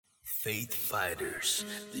Faith Fighters,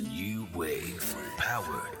 the new wave,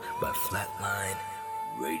 powered by Flatline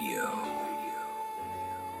Radio.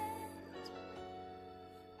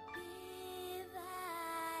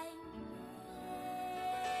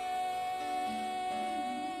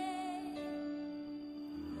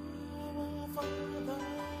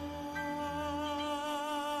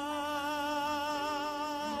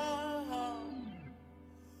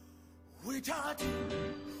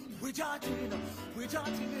 We're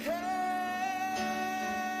talking heaven.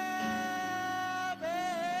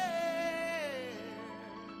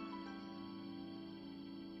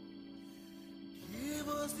 Give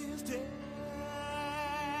us this day.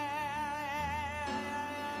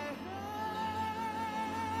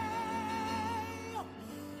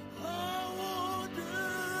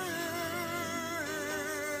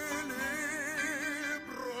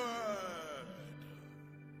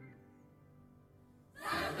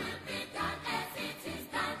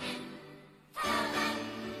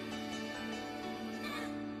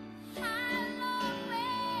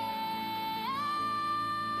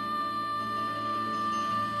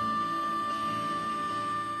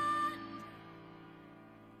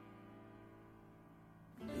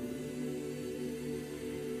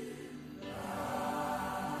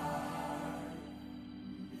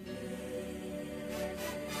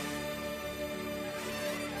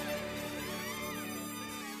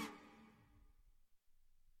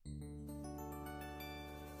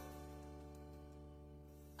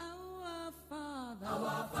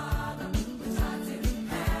 Our Father, which art in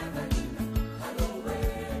heaven, hallowed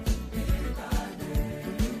be thy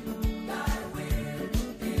name. Thy will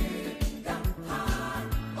be done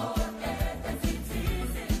on earth as it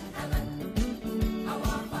is in heaven.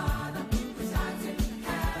 Our Father, which art in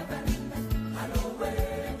heaven, hallowed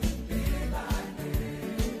be thy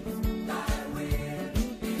name. Thy will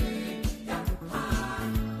be done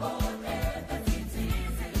on earth as it is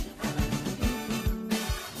in heaven.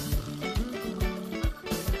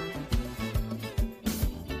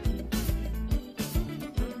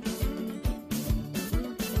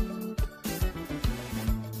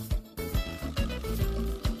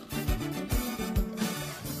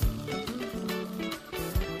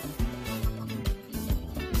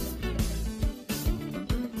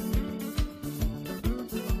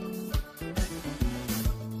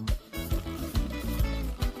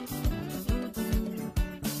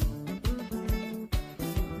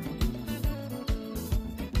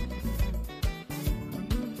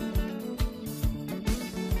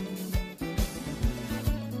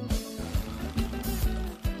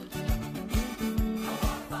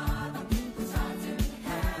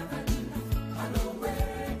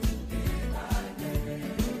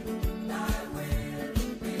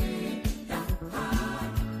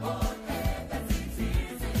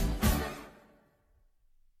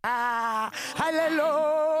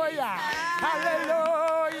 Hallelujah!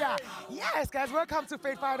 Hallelujah! Yes, guys, welcome to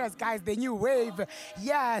Faith Fighters, guys, the new wave.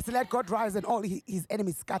 Yes, let God rise and all his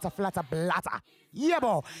enemies scatter, flatter, blatter. Yeah,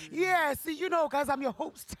 boy. Yes, you know, guys, I'm your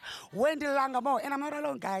host, Wendy Langamo, and I'm not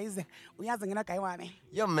alone, guys. We are singing a kaiwane.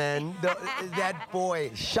 Yeah, man, that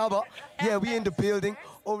boy, Shaba. Yeah, we in the building,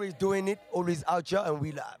 always doing it, always out here, and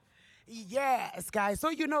we love. Yes, guys. So,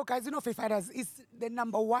 you know, guys, Faith Fighters is the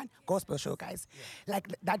 #1 gospel show, guys. Yeah. Like,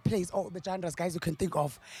 that plays all the genres, guys, you can think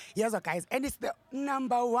of. Yes, guys. And it's the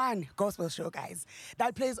 #1 gospel show, guys,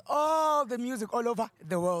 that plays all the music all over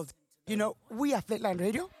the world. You know, we are Flatline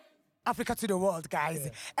Radio, Africa to the world, guys.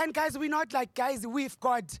 Yeah. And, guys, we're not like, guys, we've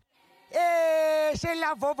got... Hey,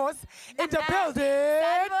 Sheila Vovos in the building.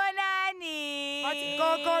 Sanibonani.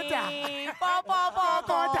 Kokota.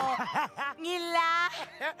 Popo. Ngila.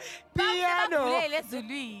 Piano.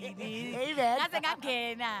 Amen.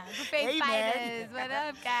 Faith Fighters. What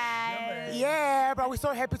up, guys? Yeah, but we're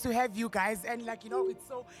so happy to have you guys. And like,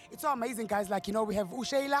 it's so amazing, guys. Like, we have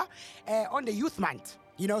Ushayla on the Youth Month.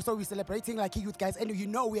 So we're celebrating like youth, guys, and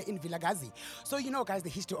we're in Vilakazi. So, guys, the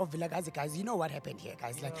history of Vilakazi, guys, you know what happened here,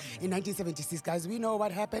 guys. Like in 1976, guys, we know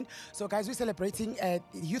what happened. So, guys, we're celebrating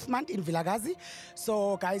Youth Month in Vilakazi.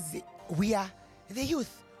 So, guys, we are the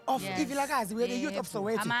youth of Vilakazi. We're the youth of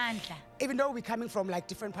Soweto. Amandla. Even though we're coming from like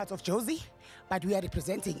different parts of Jozi, but we are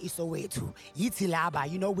representing Soweto.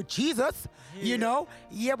 Itilaba, with Jesus,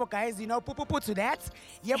 Yebo, guys, put to that.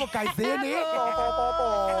 Yebo, guys,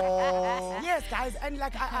 yes, guys, and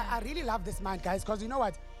like I really love this man, guys, because you know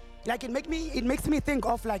what? Like it makes me think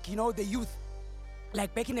of like, the youth.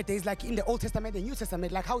 Like back in the days, like in the Old Testament and New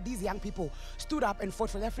Testament, like how these young people stood up and fought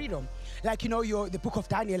for their freedom. Like, the book of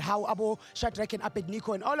Daniel, how Abu Shadrach and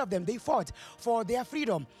Abednego and all of them, they fought for their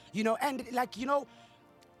freedom, and like,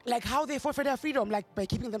 like how they fought for their freedom, like by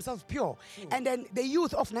keeping themselves pure. And then the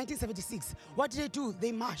youth of 1976, what did they do?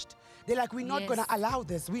 They marched. They're like, we're not Yes. gonna allow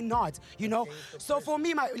this. We're not, you know. So for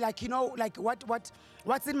me,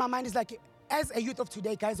 what's in my mind is like, as a youth of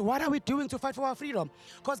today, guys, what are we doing to fight for our freedom?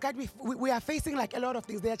 Because God, we are facing like a lot of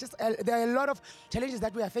things. There are a lot of challenges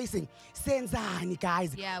that we are facing. Senzani,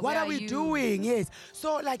 guys. Yeah, what where are are we you? doing? Yes.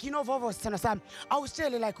 So like, you know, Vovo, Sam, I was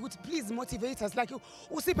telling like, please motivate us. Like,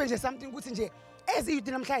 usiphe nje something ukuthi nje as youth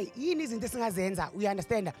namhlanje yini izinto esingazenza, we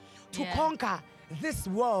understand, to Yeah. conquer this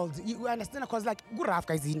world. You understand? Because like, good rough,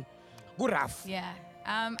 guys, good rough. Yeah.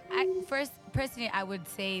 Personally, I would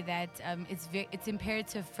say that it's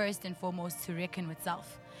imperative first and foremost to reckon with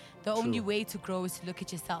self. The only way to grow is to look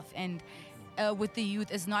at yourself. And with the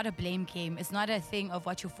youth, it's not a blame game. It's not a thing of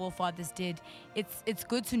what your forefathers did. It's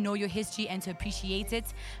good to know your history and to appreciate it,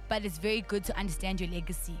 but it's very good to understand your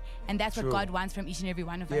legacy. And that's what God wants from each and every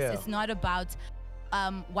one of us. Yeah. It's not about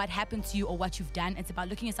what happened to you or what you've done. It's about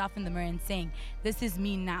looking yourself in the mirror and saying, this is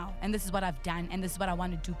me now, and this is what I've done, and this is what I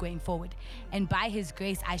want to do going forward. And by His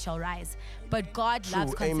grace, I shall rise. But God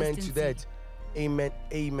loves True. Amen consistency. to that.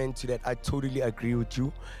 Amen to that. I totally agree with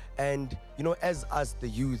you. And you know, as us, the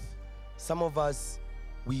youth, some of us,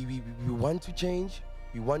 we want to change.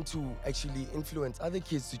 We want to actually influence other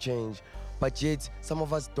kids to change, but yet some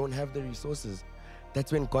of us don't have the resources.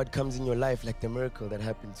 That's when God comes in your life, like the miracle that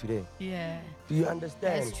happened today. Yeah, Do you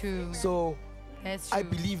understand? That's true. So that's true. I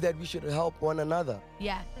believe that we should help one another.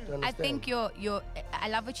 Yeah, To I think understand. I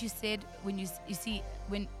love what you said when you see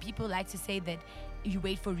when people like to say that you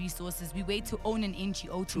wait for resources. We wait to own an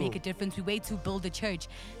NGO to make a difference. We wait to build a church.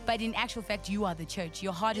 But in actual fact, you are the church.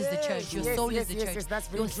 Your heart is the church. Your soul is the church. Yes, that's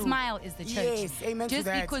very Your true. smile is the church. Yes, amen to Just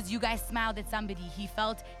that. because you guys smiled at somebody, he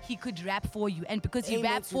felt he could rap for you. And because he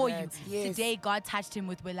Amen rapped to for that, you, yes. today God touched him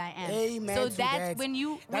with Will I Am. Amen so to that's that. when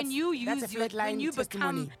you That's a use your, flatline when you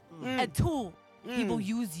become testimony. a tool, He will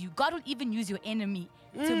use you. God will even use your enemy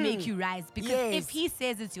to make you rise. Because Yes. if He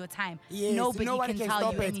says it's your time, Yes, nobody no one can can tell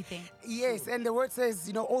stop you it. anything. Yes, and the word says,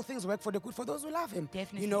 you know, all things work for the good for those who love Him.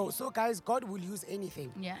 Definitely. You know, so guys, God will use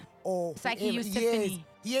anything. Yeah. Or It's like He whoever- used Tiffany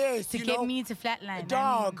Yes, to you get know, me to flatline. I mean,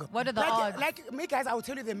 dog. what are the like, odds? Like me, guys, I will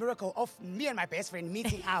tell you the miracle of me and my best friend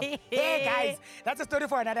meeting up. Hey, guys, that's a story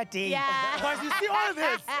for another day. Yeah. Because you see all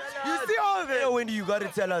this. You see all this. Wendy, you gotta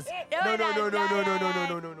tell us.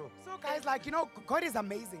 No. So guys, like, you know, God is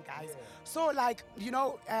amazing, guys. So like, you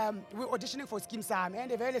know, we're auditioning for Skim Sam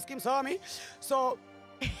and the very Skim Sami. So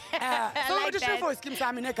so we're like auditioning that. for Skim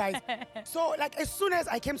Sam, guys. So like, as soon as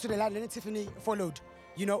I came to the line, then Tiffany followed,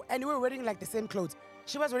 you know, and we were wearing like the same clothes.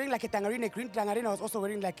 She was wearing like a tangerine, a green tangerine. I was also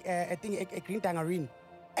wearing like a green tangerine.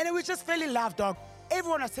 And then we just fell in love, dog.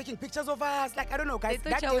 Everyone was taking pictures of us. Like, I don't know, guys.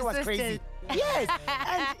 They thought That you day were was crazy. sisters. Yes.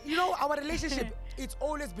 And, you know, our relationship, it's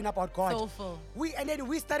always been about God. Soulful. And then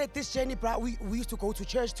we started this journey, bro. We used to go to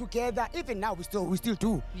church together. Even now, we still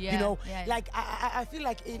do. Yeah, You know, yeah. like I feel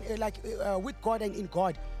like with God and in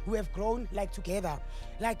God, we have grown like together.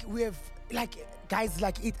 Like we have guys,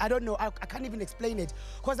 like it. I don't know. I can't even explain it.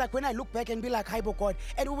 Cause like when I look back and be like, "Hi, God,"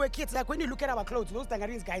 and we were kids. Like when you look at our clothes, those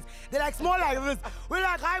tangerines, guys, they're like small like this. We're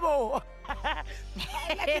like, "Hi,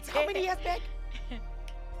 like it's how many years back?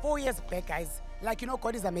 4 years back, guys. Like, you know,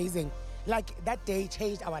 God is amazing. Like that day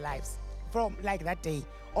changed our lives. From like that day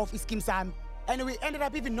of Skim Sam, and we ended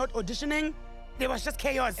up even not auditioning. There was just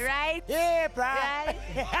chaos. Right? Yeah, bruh. Right?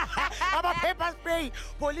 Our paper spray,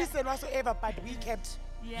 police and whatsoever, but we kept,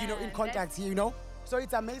 you know, Yeah, in contact, you know. So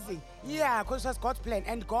it's amazing. Yeah, because it's God's plan.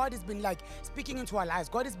 And God has been like speaking into our lives.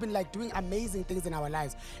 God has been like doing amazing things in our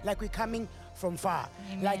lives. Like we're coming from far.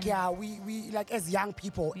 Amen. Like, yeah, we like as young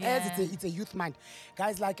people, as Yeah. it's a youth month.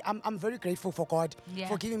 Guys, like I'm very grateful for God Yeah.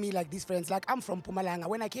 for giving me like these friends. Like I'm from Pumalanga.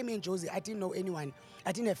 When I came in Josie, I didn't know anyone.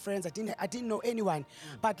 I didn't have friends. I didn't know anyone.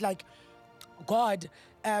 But like God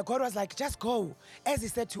was like, just go. As He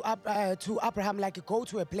said to Abraham, like, go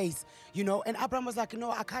to a place, you know. And Abraham was like,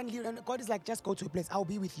 no, I can't leave. And God is like, just go to a place. I'll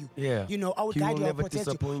be with you. Yeah. You know, I will He guide will you, I'll never protect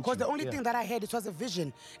you. disappoint Because the you. only Yeah. thing that I had, it was a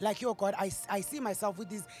vision. Like, yo, God, I see myself with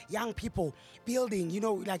these young people building, you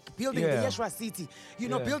know, like building Yeah. the Yeshua city, you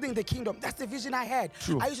know, Yeah. building the kingdom. That's the vision I had.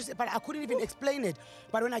 True. I used to say, but I couldn't even explain it.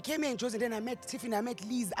 But when I came here in Joseph, then I met Tiffany, I met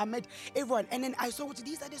Liz, I met everyone. And then I saw what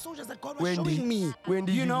these are the soldiers that God was showing me. When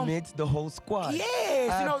did you know? meet the whole squad?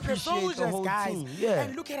 Yes, I you know, the appreciate soldiers, the whole guys. team. Yeah.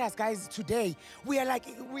 And look at us, guys, today. We are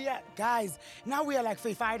guys, now we are like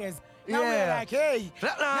faith fighters. Now we are Yeah. like, hey.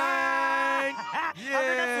 Flatline!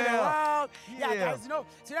 Africa to the world. song. Yeah, Yeah. guys,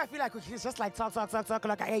 so I feel like it's just like talk,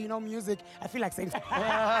 like, hey, music. I feel like saying,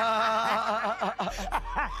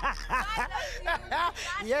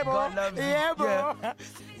 yeah, bro. God loves you. Yeah, bro. Yeah.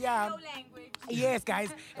 Yeah. No language. Yes, guys.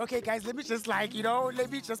 Okay, guys, let me just let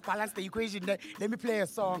me just balance the equation. Let me play a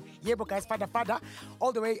song. Yeah, but guys, Father,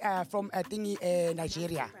 all the way from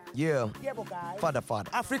Nigeria. Yeah. Yeah, but guys. Father.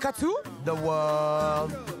 Africa too. The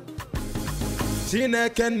world.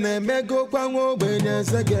 Chineke na-emego gbanwe ogbenye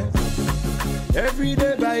nsege. Every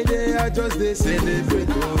day by day I just dey celebrate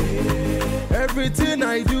oh. Everything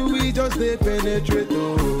I do we just dey penetrate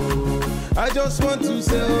oh. I just want to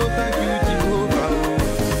say oh thank you Jehovah oh.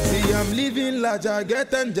 See I'm living large, I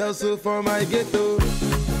get angels so for my ghetto.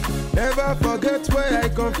 Never forget where I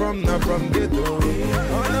come from, not from ghetto.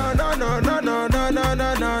 Oh no.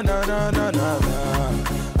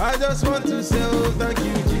 I just want to say oh thank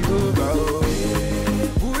you Jehovah oh.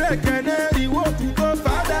 Ure keneri wo tu go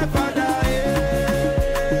Father Father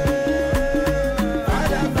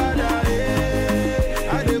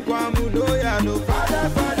Adekwamu loya no Father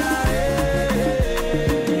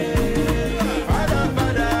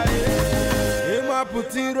Ema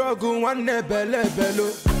puti rogu wane belo.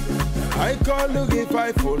 I call look if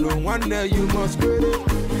I follow one day you must credit.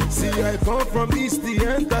 See I come from East, the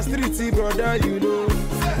enter street, brother, you know.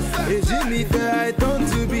 Hey Jimmy Fair, I turn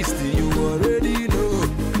to beast, you already know.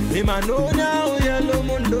 Him I know now, yellow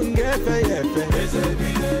moon don't get fair.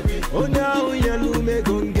 Oh now, yellow me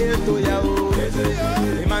gon' get to yao.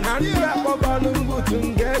 Him I not rap a balloon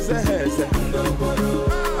button gets a head.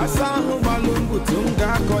 I saw him balloon button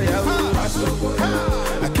gako yao.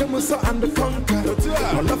 I came with so and the conquer.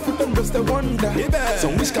 My love for them just a wonder. So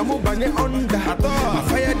wish can move bang it under. I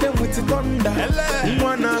fire them with the thunder.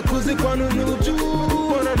 Mwana kuzi kwanu nuju.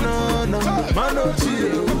 No. Mano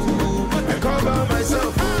chill. I cover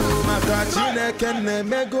myself. Makachine kenne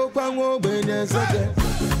mego kwango benye sake.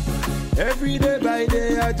 Every day by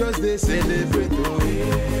day I just dey celebrate oh.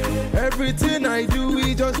 Everything I do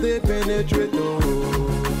we just dey penetrate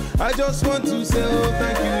oh. I just want to say oh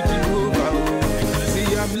thank you Jehovah oh.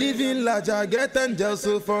 See I'm living large, I get angels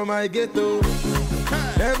so for my ghetto.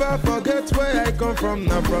 Never forget where I come from,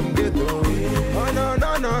 not from ghetto. Oh no.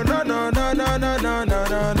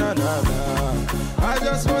 I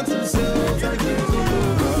just want to say oh, thank you Jehovah.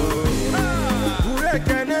 Ure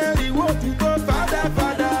keneri wo tu go Father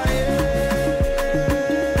Father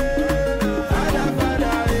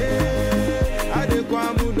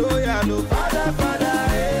Adekwamu loya no Father Father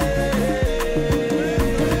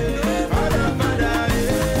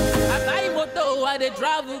I buy moto, I dey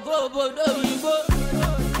travel go Bodo Yibo.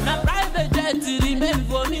 Na private jet remain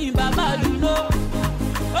for me, Baba you know.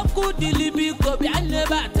 Oku dilibi kobi, I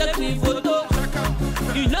never take me photo.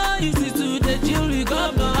 You know easy to the chill, we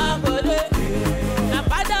governor Ambode. Na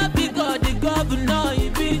father because the governor he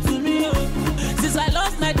be to me oh. Since I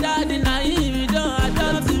lost my dad in he don't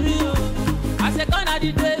adopt to me oh. I say gonna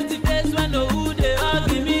the days when no who they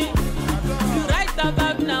hug me. You write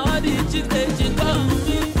about now all the chicks they chick on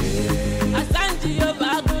me. I stand you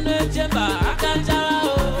back on the chamber, I can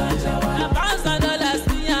shower oh. Na $1,000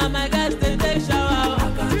 me and my guys they take shower oh.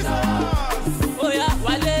 Oh yeah,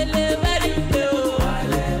 walele very day oh.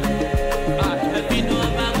 If you know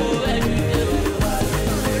I'm go every day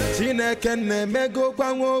oh. Chineke na-emego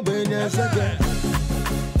kwanwe ogbenye nsege.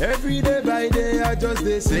 Every day by day I just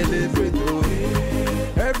dey celebrate oh.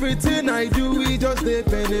 Everything I do we just dey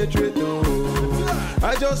penetrate oh.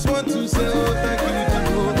 I just want to say oh thank you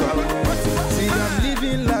Jehovah. See I'm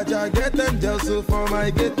living large, I get angels so for my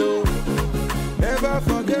ghetto. Never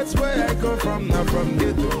forget where I come from, not from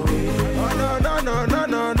ghetto. Oh no.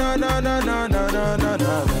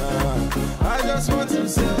 I just want to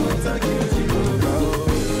say oh thank you Jehovah.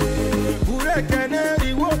 Ure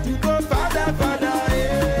keneri wo tu go Father Father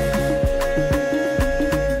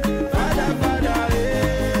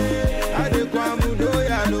Adekwamu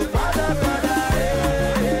loya no Father Father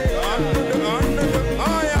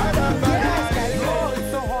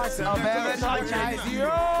It's so hot. Guys,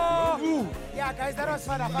 yo. Yeah, guys, that was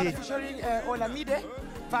Father featuring Olamide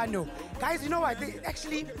Fano. Guys, you know what?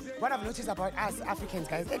 Actually, what I've noticed about us Africans,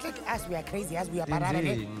 guys, it's like us, we are crazy, as we are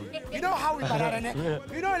bararane. You know how we bararane?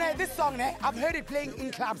 You know, this song, I've heard it playing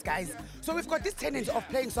in clubs, guys. So we've got this tendency of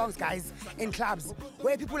playing songs, guys, in clubs,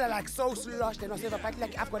 where people are like so sloshed and also, but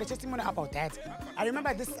like I've got a testimony about that. I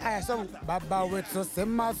remember this song, Baba with so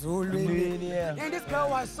and this girl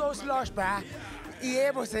was so sloshed, bruh. He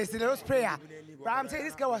able to say the Lord's Prayer. But I'm saying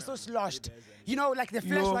this girl was so sloshed. You know, like the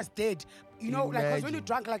flesh was dead. You know, like, because when you Imagine.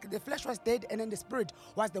 drank, like, the flesh was dead and then the spirit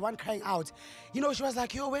was the one crying out. You know, she was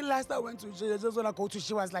like, yo, when last I went to church, I just want to go to,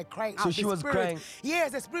 she was like crying out. So she The was spirit- crying.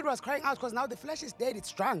 Yes, the spirit was crying out because now the flesh is dead,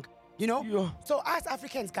 it's drunk. You know? Yeah. So us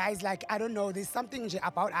Africans, guys, like, I don't know, there's something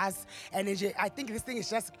about us. And I think this thing is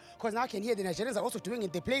just, because now I can hear the Nigerians are also doing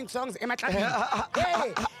it. They're playing songs. Hey,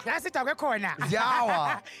 that's it.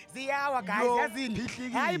 Ziyawa. Ziyawa, guys. Yo, That's in.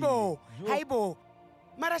 Pihliki. Haibo. Yo. Haibo.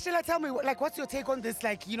 Marashela, tell me, like, what's your take on this?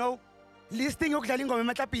 Like, you know, listing yokudlala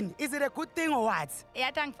ingoma ematlapini. Is it a good thing or what? Yeah.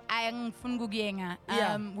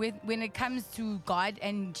 When it comes to God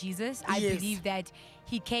and Jesus, I Yes. believe that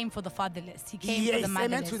He came for the fatherless. He came for Yes, the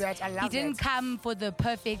amen motherless. to that. I love he didn't that. come for the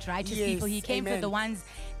perfect, righteous Yes, people. He came for amen. the ones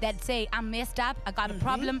that say, I'm messed up, I got a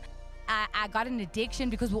problem. I got an addiction,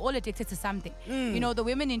 because we're all addicted to something. You know, the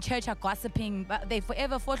women in church are gossiping, but they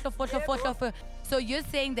forever for. So you're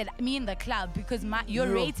saying that me in the club, because you're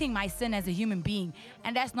Yeah. rating my sin as a human being,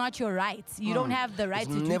 and that's not your right. You don't have the right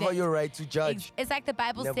It's to do never that. your right to judge. It's like the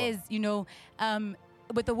Bible Never. says, you know,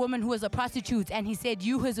 with a woman who was a prostitute, and he said,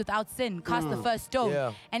 you who is without sin, cast the first stone.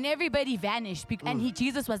 Yeah. And everybody vanished. And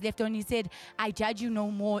Jesus was left on. He said, I judge you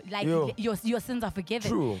no more. Like, Yeah. your sins are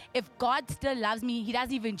forgiven. True. If God still loves me, He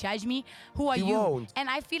doesn't even judge me. Who are He you? won't. And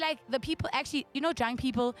I feel like the people actually, you know, drunk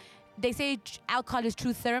people, they say alcohol is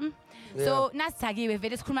truth serum. So nasithakiwe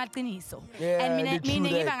vele sikhuluma iqiniso. Yeah, And they mina true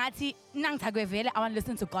ngiba that. ngathi nangithakiwe vele, I want to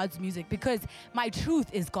listen to God's music, because my truth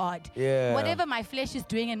is God. Yeah. Whatever my flesh is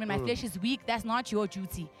doing, and when my flesh is weak, that's not your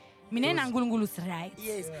duty. Mina naNkulunkulu is right.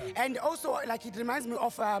 Yes. And also, like, it reminds me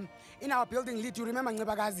of in our building lead, you remember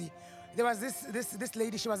Ngebagazi? There was this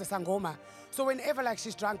lady, she was a Sangoma. So whenever, like,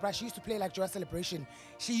 she's drunk, but she used to play, like, Joy Celebration.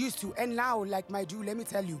 She used to. And now, like, my Jew, let me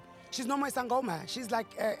tell you, she's no more Sangoma. She's like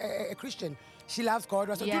a Christian. She loves God.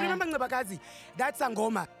 So do you Yeah. remember Ngebagazi? That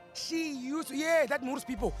Sangoma. She used to, that Moors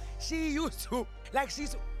people. She used to, like,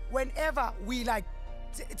 whenever we, like,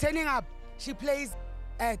 turning up, she plays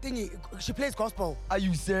she plays gospel. Are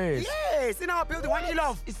you serious? Yes, in our building, One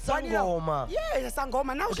Love. It's One Love. Sangoma. Yes,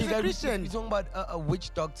 Sangoma. Now she's a guys, Christian. We're talking about a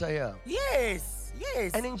witch doctor here. Yes.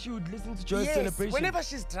 And then she would listen to Joyous yes. Celebration. Whenever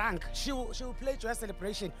she's drunk, she will play Joyous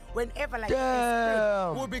Celebration. Whenever, like,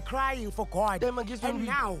 Damn. will be crying for God. Damn, I guess when and we-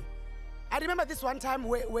 now, I remember this one time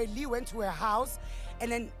where Lee went to her house,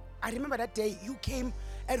 and then I remember that day you came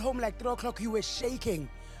at home like 3 o'clock. You were shaking.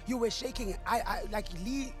 You were shaking. I like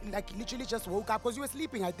Lee, like, literally just woke up because you were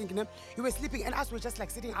sleeping. I think, you know? You were sleeping, and us were just like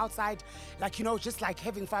sitting outside, like, you know, just like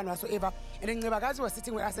having fun or whatsoever. And then Ngebagazi was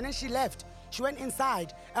sitting with us, and then she left. She went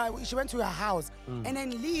inside. She went to her house, and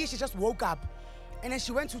then Lee, she just woke up. And then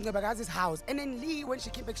she went to Ngebagazi's house. And then Lee, when she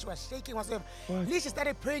came back, she was shaking whatsoever. Lee, she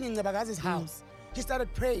started praying in Ngebagazi's house. She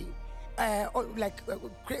started praying,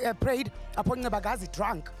 prayed upon Ngebagazi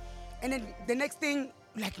drunk. And then the next thing,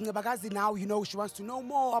 like, Ngebagazi now, you know, she wants to know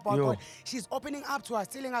more about Yo. God. She's opening up to us,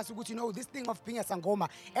 telling us, you know, this thing of being a Sangoma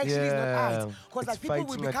actually is not Yeah, right. Because, it's like, people will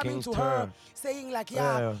fighting be coming against to her, her. saying, like,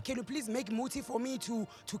 Yeah. can you please make muti for me to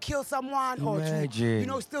kill someone or to, Imagine. you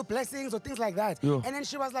know, steal blessings or things like that. Yo. And then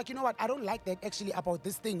she was like, you know what, I don't like that actually about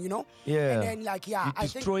this thing, you know? Yeah. And then, like, You're I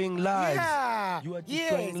think, destroying lives. Yeah. You are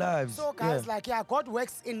destroying yes. lives. So, guys, Yeah. like, God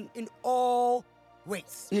works in all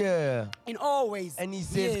ways. Yeah. In all ways. And he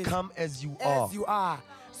says, Yes. come as you are. As you are.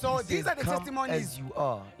 So He these says, are the come testimonies as you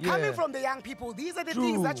are. Yeah. coming from the young people. These are the True.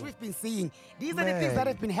 things that we've been seeing. These are the things that Man.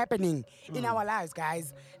 have been happening in our lives,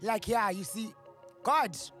 guys. Like, you see,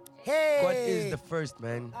 God. Hey. God is the first,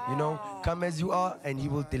 man. You know, come as you are and he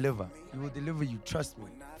will deliver. He will deliver you. Trust me.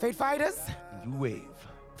 Faith Fighters, You wave.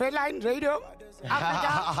 Frontline Radio,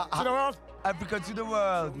 Africa to the world. Africa to the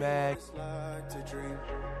world, man.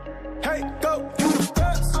 Hey, go, you the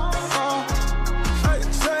best. Hey,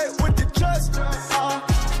 say it with the chest.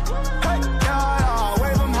 Hey, yeah,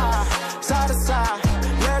 wave them high, side to side.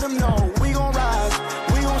 Let them know we gon' rise,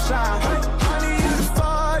 we gon' shine. Hey, honey, you the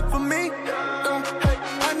fight for me. Hey,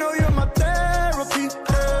 I know you're my therapy.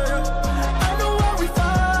 I know where we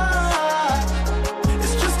fight.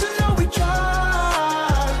 It's just to know we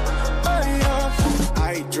tried.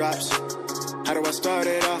 I drops. How do I start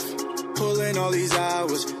it off? Pulling all these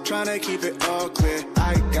hours, trying to keep it all clear.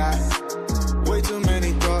 I got way too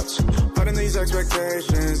many thoughts, putting these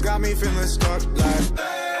expectations got me feeling stuck like.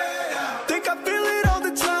 Think I feel it all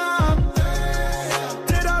the time.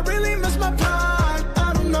 Did I really miss my prime?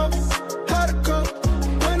 I don't know how to cope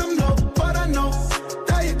when I'm low, but I know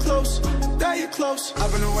that you're close, that you're close.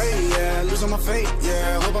 I've been away, yeah, losing my faith,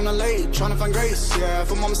 yeah. Hope I'm not late, trying to find grace, yeah.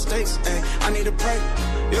 For my mistakes, ayy, I need to pray,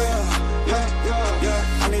 yeah.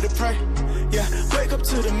 I need to pray, yeah. Wake up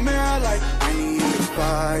to the mirror like I need you to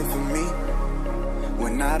fight for me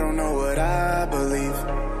when I don't know what I believe,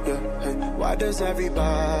 yeah. Hey, Why does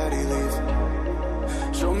everybody leave?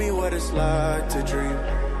 Show me what it's like to dream.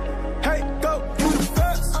 Hey, go, you the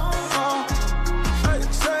best. Hey,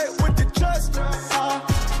 say it with the chest.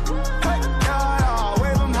 Hey, yeah,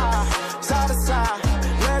 wave them high, side to side.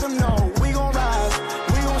 Let them know we gon' rise,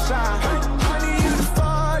 we gon' shine. Hey, I need you to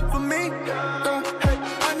fight for me. Hey,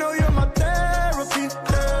 I know you're my therapy.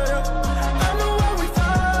 I know where we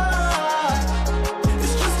fight.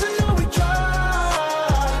 It's just to know we try.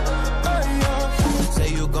 Say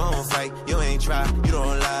you gon' fight, you ain't try, you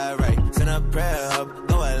don't lie right. Send a prayer up,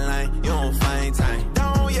 go a line, you don't find time.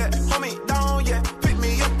 Down yet, homie, down yet. Pick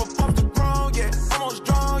me up off the ground yet. Almost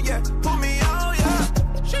drawn yet, put me out, yeah.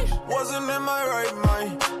 Sheesh. Wasn't in my right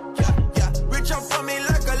mind. Yeah. Reach out for me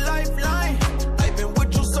like a lifeline. I've been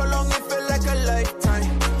with you so long, it felt like a lifetime.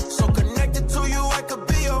 So connected to you, I could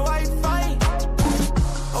be your Wi-Fi.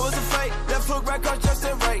 I was a fight, left hook right cross just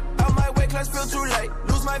and right. Out my way, class feel too light.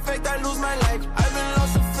 Lose my faith, I lose my life. I've been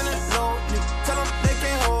lost and feeling lonely. Tell them they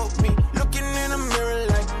can't hold me. Looking in the mirror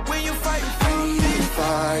like, when you fight for me. You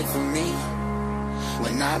fight for me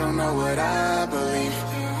when I don't know what I believe.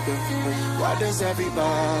 Why does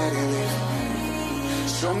everybody leave?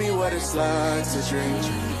 Show me what it's like to dream.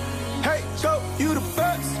 Hey, go, you the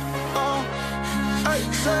best. Hey,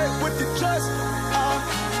 say it with the chest.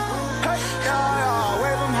 Hey, yeah,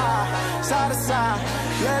 wave them high, side to side.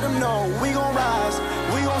 Let them know we gon' rise,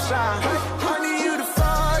 we gon' shine. Hey, I need you to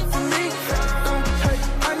fight for me. Hey,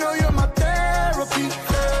 I know you're my therapy.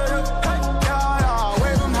 Hey, yeah,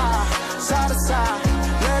 wave them high, side to side.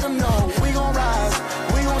 Let them know we gon' rise,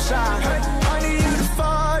 we gon' shine. Hey, I need you to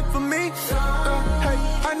fight for me. Hey,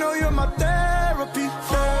 I know you're my therapy.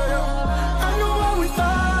 I know where we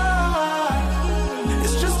fight.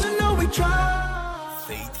 It's just to know we try.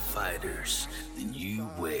 Faith Fighters, the new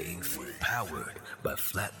wave, powered by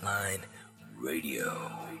Flatline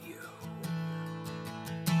Radio.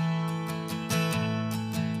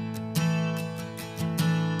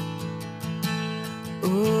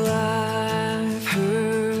 Oh, I've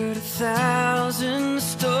heard 1,000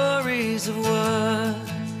 stories of what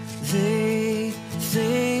they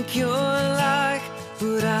think you're like,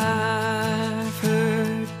 but I've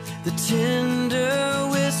heard the tender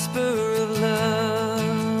whisper of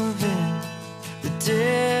love in the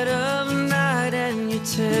dead of night, and you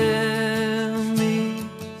tell me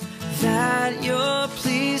that you're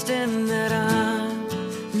pleased and that I'm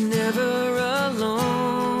never alone.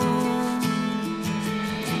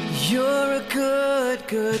 You're a good,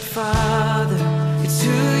 good father. It's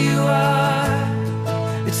who you are.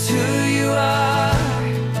 It's who you are.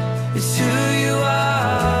 It's who you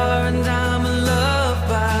are. And I'm loved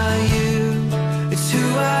by you. It's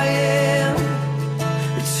who I am.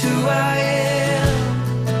 It's who I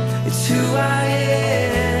am. It's who I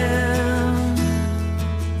am.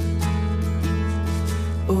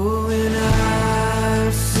 Oh, and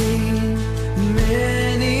I've seen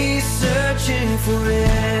many searching for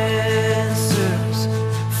answers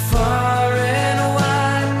far and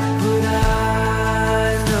wide, but I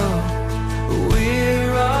know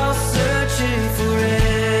we're all searching for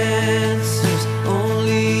answers.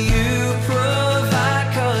 Only you provide,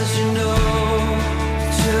 'cause you know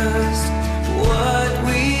just what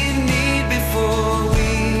we need before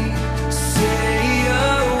we say a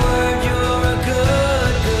word. You're a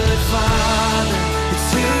good, good father. It's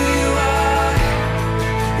who you are.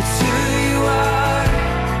 It's who you are.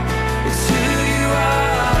 It's who you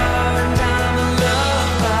are. And I'm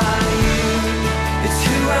loved by you. It's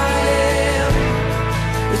who I am.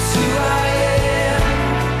 It's who I am.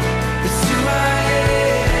 It's who I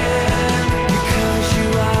am. Because you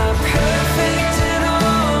are perfect in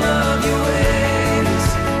all of your ways.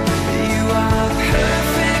 You are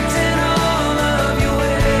perfect in all of your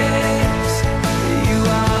ways. You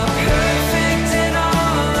are perfect in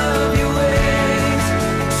all of your ways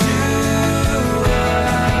to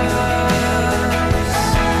us.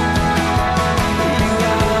 You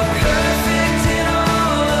are perfect in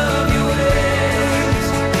all of your ways.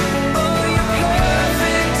 Oh, you're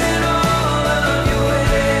perfect in all of your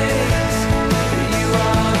ways. You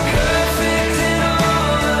are perfect in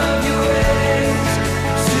all of your ways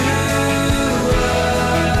to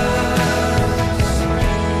us.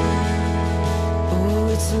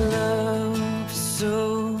 Oh, it's love so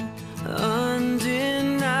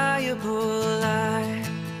undeniable.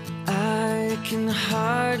 I can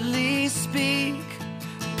hardly speak.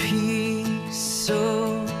 Peace so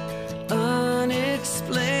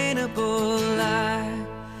unexplainable.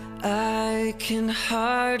 I can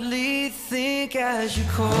hardly think as you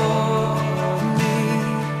call me.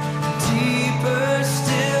 Deeper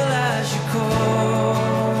still as you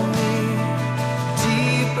call me.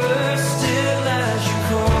 Deeper still.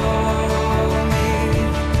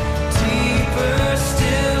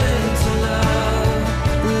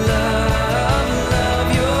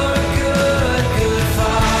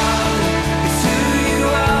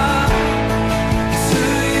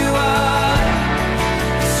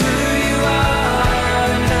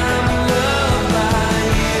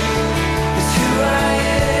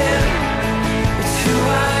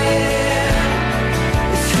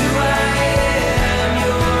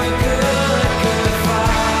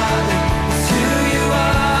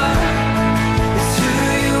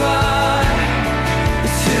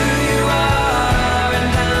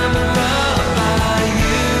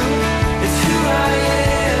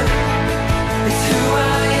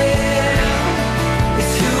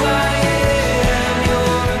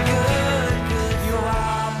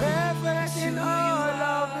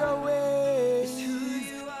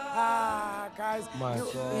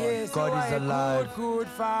 God you is are alive. a good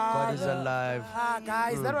father. God is alive.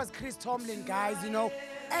 Guys, that was Chris Tomlin, guys. You know,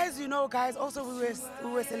 as you know, guys, also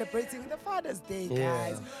we were celebrating the Father's Day,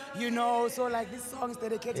 guys. You know, so like this song is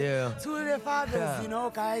dedicated to the fathers. You know,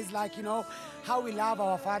 guys, like how we love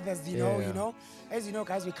our fathers. You know, as you know,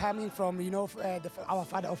 guys, we're coming from our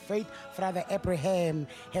father of faith, Father Abraham.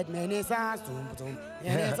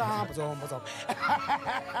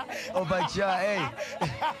 Oh, but yeah, hey.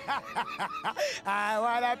 I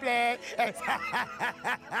wanna play.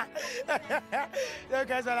 Yo,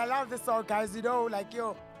 guys, but I love this song, guys.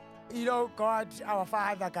 God, our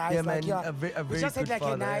Father, guys. Yeah, like, man, a very we just had like good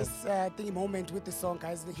a father, nice thing moment with the song,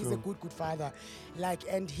 guys. He's a good father, like,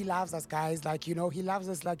 and he loves us, guys. Like, he loves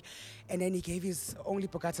us, like, and then he gave his only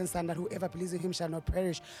begotten Son that whoever believes in him shall not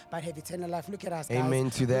perish but have eternal life. Look at us, guys. Amen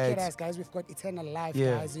to that. Look at us, guys. We've got eternal life,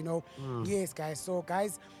 Yeah. guys. Yes, guys. So,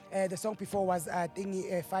 guys, the song before was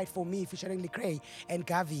 "Fight for Me" featuring Lecrae and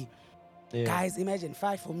Gavi. Yeah. Guys, imagine,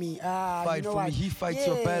 fight for me. Fight you know for what? me. He fights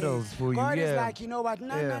your battles for you. God is Yeah. like, you know what?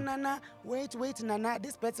 Nah. Wait, nah.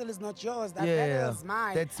 This battle is not yours. That battle is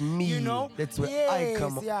mine. That's me. You know? That's where I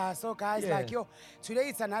come. Yeah. So, guys, Yeah. like, today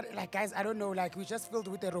it's another, like, guys, I don't know, like, we just filled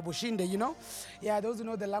with a roboshinde, you know? Yeah, those who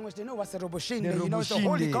know the language, they know what's a roboshinde. The It's the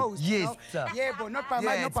Holy roboshinde. Ghost. Yes, You know? sir. Yeah, but not by Yeah,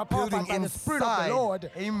 might, not it's by power, but building by the Spirit of inside. the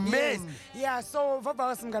Lord. Amen. Yes. Yeah. So,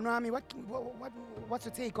 what's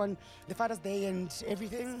your take on the Father's Day and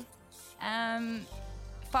everything?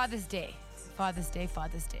 Father's Day.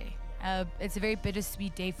 It's a very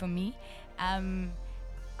bittersweet day for me. A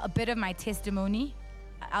bit of my testimony.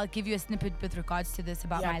 I'll give you a snippet with regards to this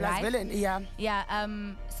about my life.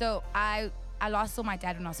 So I lost my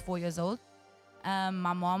dad when I was 4 years old.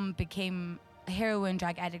 My mom became a heroin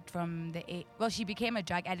drug addict she became a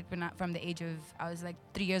drug addict from the age of, I was like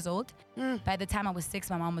 3 years old. By the time I was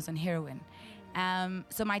 6, my mom was on heroin.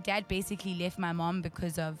 So my dad basically left my mom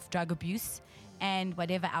because of drug abuse and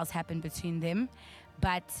whatever else happened between them.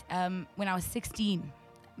 But when I was 16,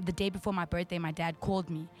 the day before my birthday, my dad called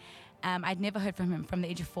me. I'd never heard from him from the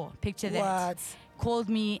age of 4. Picture that. Called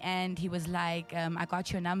me and he was like, I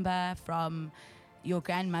got your number from your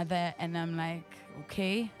grandmother. And I'm like,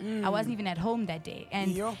 okay. I wasn't even at home that day.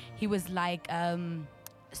 And he was like,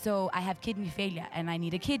 so I have kidney failure and I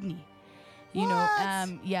need a kidney.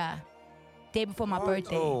 Day before my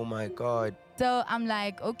birthday. Oh my God. So I'm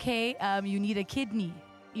like, okay, you need a kidney.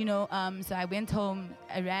 So I went home,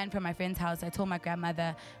 I ran from my friend's house, I told my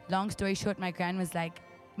grandmother. Long story short, my gran was like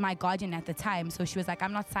my guardian at the time. So she was like,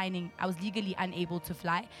 I'm not signing. I was legally unable to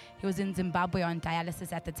fly. He was in Zimbabwe on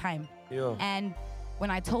dialysis at the time. Yeah. And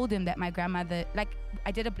when I told him that my grandmother, like,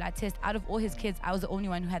 I did a blood test, out of all his kids, I was the only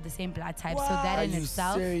one who had the same blood type. So that Are in you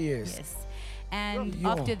itself. serious? Yes. And Yo,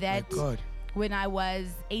 after my that, God. when I was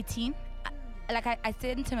 18, I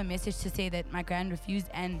sent him a message to say that my gran refused,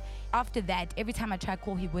 and after that, every time I tried to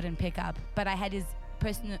call, he wouldn't pick up. But I had his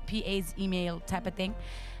personal PA's email type of thing.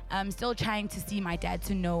 I'm still trying to see my dad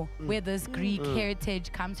to know where this Greek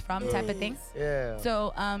heritage comes from type of thing. Yeah.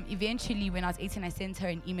 So eventually, when I was 18, I sent her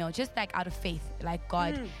an email, just like out of faith, like,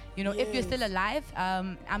 God, if you're still alive,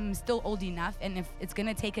 I'm still old enough, and if it's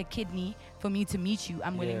gonna take a kidney for me to meet you,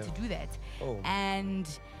 I'm willing to do that. And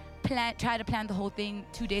try to plan the whole thing.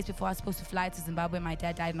 2 days before I was supposed to fly to Zimbabwe, my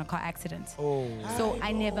dad died in a car accident. So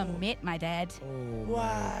I never met my dad.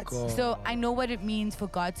 My God. So I know what it means for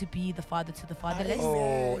God to be the father to the fatherless.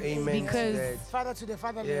 Amen. Because Father to the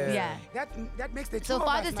fatherless. Yeah. That makes the two so of us,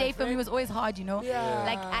 Father's my Day for me friend. was always hard, Yeah.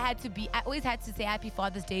 Like I always had to say Happy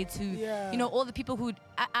Father's Day to, all the people who,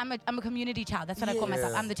 I'm a community child. That's what I call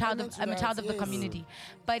myself. I'm a child of the community.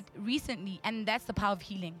 But recently, and that's the power of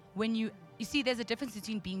healing. When you see, there's a difference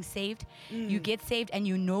between being saved. You get saved and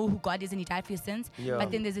you know who God is and He died for your sins. Yeah. But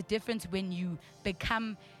then there's a difference when you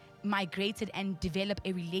become migrated and develop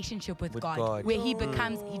a relationship with God, where He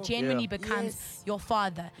genuinely becomes your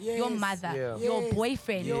father, your mother, your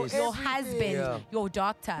boyfriend, your husband, your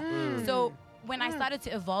doctor. So when I started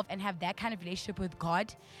to evolve and have that kind of relationship with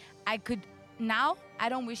God, now I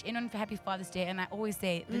don't wish anyone for Happy Father's Day, and I always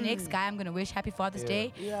say the next guy I'm gonna wish Happy Father's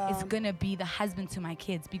Day is gonna be the husband to my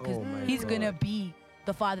kids, because he's gonna be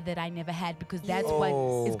the father that I never had, because that's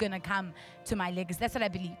what is gonna come to my legacy. That's what I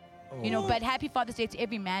believe. But Happy Father's Day to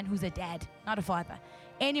every man who's a dad, not a father.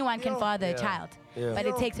 Anyone can father a child, but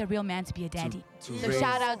it takes a real man to be a daddy. To So raise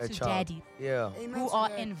shout out a to child. daddy Amen who to are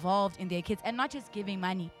that. involved in their kids and not just giving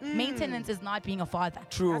money. Maintenance is not being a father.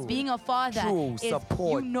 True. Being a father True. is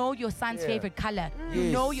Support. you know your son's favorite color. You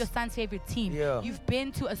Yes. know your son's favorite team. Yeah. You've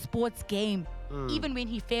been to a sports game. Even when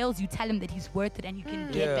he fails, you tell him that he's worth it and he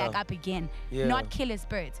can get Yeah. back up again. Yeah. Not kill his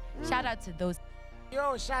birds. Shout out to those.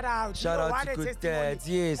 Yo, shout out. Shout Yo, out what to a good testimony. dads,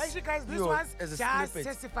 yes. Actually, guys, this Yo, was as a just snippet.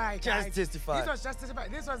 testify, Just guys. testify. This was just testify.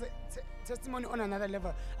 This was a testimony on another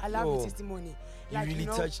level. I love Yo, the testimony. you really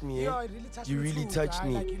touched me, eh? Yo, it really touched You me really too, touched guy.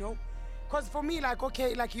 me. Like, you know, because for me, like,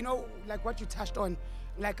 okay, like, you know, like what you touched on,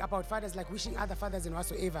 like about fathers, like wishing other fathers and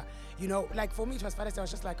whatsoever. You know, like for me, it was Father's Day. I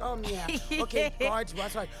was just like, oh, yeah, okay, God,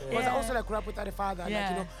 what's right. Because I also like grew up without a father. Like,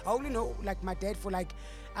 you know, I only know like my dad for like,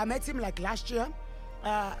 I met him like last year.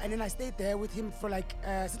 And then I stayed there with him for like,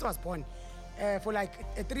 since I was born, for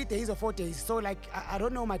like 3 days or 4 days. So like, I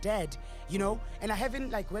don't know my dad, you know, and I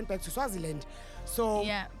haven't like went back to Swaziland. So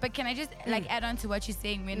Yeah, but can I just like add on to what you're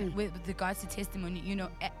saying with regards to testimony? You know,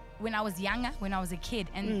 when I was younger, when I was a kid,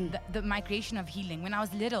 and the migration of healing. When I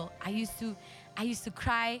was little, I used to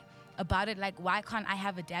cry about it, like, why can't I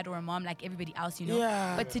have a dad or a mom like everybody else, you know?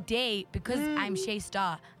 Yeah. But today, because I'm Shay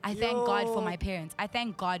Star, I thank God for my parents. I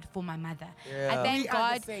thank God for my mother. Yeah. I thank We are the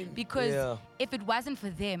God same. because if it wasn't for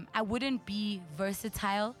them, I wouldn't be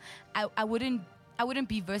versatile. I wouldn't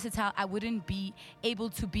be versatile. I wouldn't be able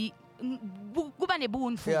to be.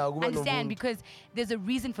 Understand? Because there's a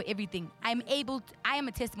reason for everything. I am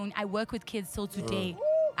a testimony. I work with kids till today.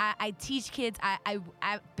 I teach kids. I've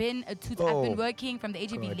been a tutor. I've been working from the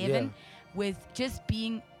age of 11 with just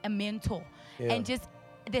being a mentor. And just,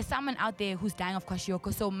 there's someone out there who's dying of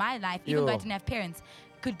kwashiorkor. So my life, even though I didn't have parents,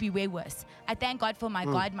 could be way worse. I thank God for my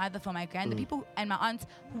godmother, for my the people and my aunts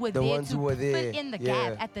who were The there ones to who were fill there. in the Yeah.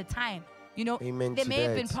 gap at the time. You know, Amen there to may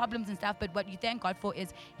have been that. problems and stuff, but what you thank God for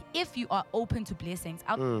is if you are open to blessings.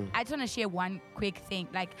 I just want to share one quick thing.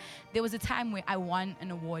 Like, there was a time where I won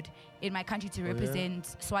an award in my country to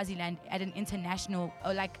represent Swaziland at an international,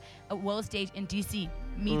 or like a world stage in DC.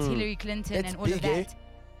 Meet Hillary Clinton That's and all of big, eh? that.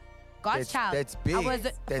 God's child. That's big. I was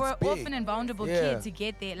That's for an big. orphan and vulnerable Yeah. kid to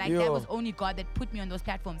get there. Like, Yo. that was only God that put me on those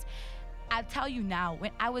platforms. I'll tell you now,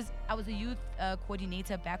 when I was a youth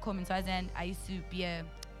coordinator back home in Swaziland. I used to be a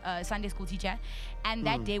Sunday school teacher, and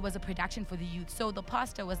that day was a production for the youth. So the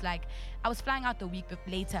pastor was like, I was flying out the week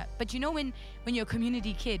later, but you know, when you're a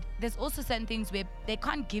community kid, there's also certain things where they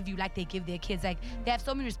can't give you like they give their kids. Like, they have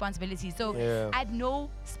so many responsibilities. So I had no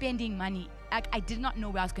spending money. Like, I did not know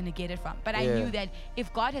where I was going to get it from, but I knew that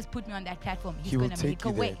if God has put me on that platform, He's He will going to make take a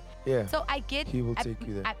you way. there. Yeah. So He will take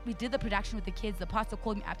you there. we did the production with the kids. The pastor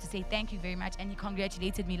called me up to say thank you very much, and he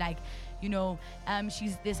congratulated me, like, you know,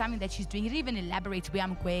 there's something that she's doing. He didn't even elaborate where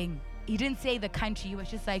I'm going. He didn't say the country. He was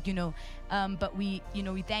just like, you know, but we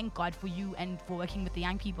thank God for you and for working with the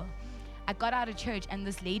young people. I got out of church, and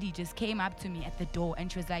this lady just came up to me at the door, and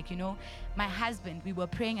she was like, you know, my husband, we were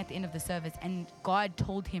praying at the end of the service, and God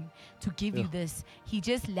told him to give you this. He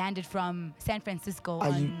just landed from San Francisco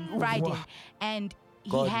on Friday, and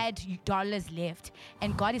he had dollars left,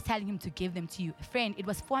 and God is telling him to give them to you. Friend, it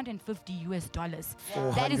was $450.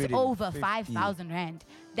 That is over 5,000 rand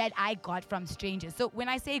that I got from strangers. So when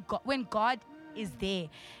I say God, when God is there,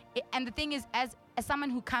 and the thing is, as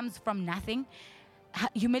someone who comes from nothing,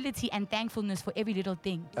 humility and thankfulness for every little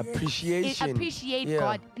thing. Appreciation. Appreciate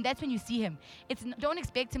God, and that's when you see Him. Don't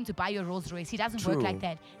expect Him to buy your Rolls Royce. He doesn't work like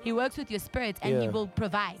that. He works with your spirit, and He will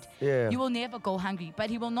provide. You will never go hungry, but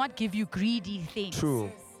He will not give you greedy things. True.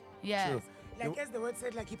 Yeah. True. Like, as the word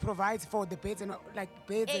said, like, He provides for the beds and like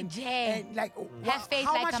beds Hey, and like have faith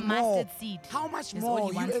how like much a more? mustard seed. How much is all more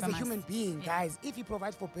He you wants as a from us. human being, guys? If He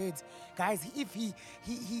provides for birds, guys, if he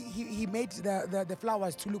made the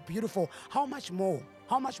flowers to look beautiful, how much more?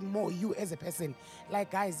 How much more you as a person?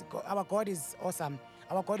 Like, guys, our God is awesome.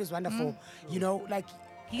 Our God is wonderful. You know, like.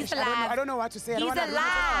 He's I don't know- alive. I don't know what to say. He's I don't know-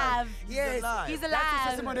 alive. Yes, alive. He's That's alive. his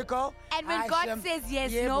testimony, girl. And when God says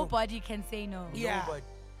yes, yeah, bro. nobody can say no. Yeah. No, but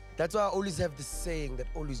that's why I always have this saying that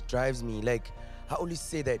always drives me. Like, I always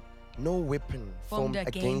say that no weapon Formed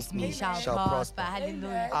against me shall prosper.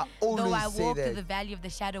 Hallelujah. I Though always I say walk through that. the valley of the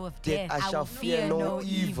shadow of That death, I I shall will fear no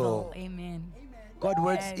evil. Amen. God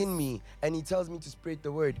works Yes. in me, and He tells me to spread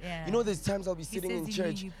the word. Yeah. You know, there's times I'll be He sitting says in He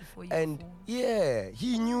church, knew you before you were and formed.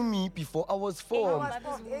 He knew me before I was formed.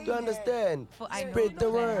 Do you understand? For I know Spread the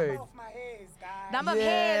the word. Number of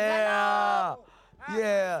hairs. Yeah,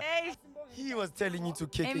 yeah. Hey. He was telling you to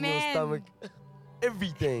kick in your Amen. stomach.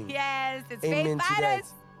 Everything. Yes, it's Amen faith to that.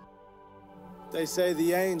 fighters. They say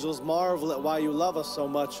the angels marvel at why you love us so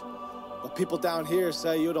much, but people down here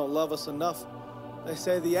say you don't love us enough. They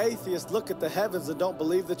say the atheists look at the heavens and don't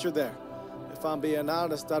believe that you're there. If I'm being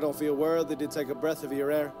honest, I don't feel worthy to take a breath of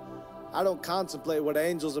your air. I don't contemplate what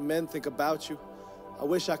angels and men think about you. I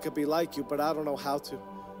wish I could be like you, but I don't know how to.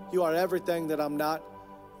 You are everything that I'm not.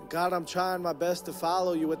 And God, I'm trying my best to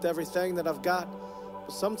follow you with everything that I've got.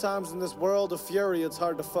 But sometimes in this world of fury, it's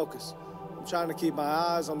hard to focus. I'm trying to keep my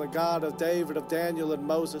eyes on the God of David, of Daniel, and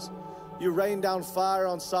Moses. You rained down fire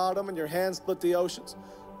on Sodom and your hand split the oceans.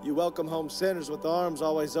 You welcome home sinners with arms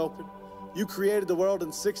always open. You created the world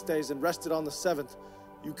in 6 days and rested on the seventh.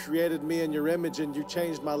 You created me in your image and you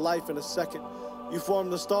changed my life in a second. You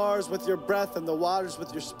formed the stars with your breath and the waters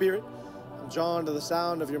with your spirit. I'm drawn to the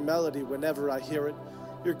sound of your melody whenever I hear it.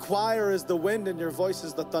 Your choir is the wind and your voice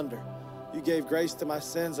is the thunder. You gave grace to my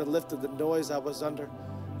sins and lifted the noise I was under.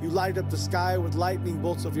 You light up the sky with lightning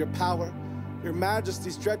bolts of your power. Your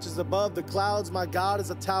majesty stretches above the clouds, my God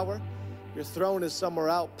is a tower. Your throne is somewhere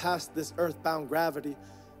out past this earthbound gravity.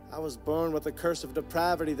 I was born with a curse of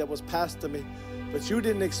depravity that was passed to me. But you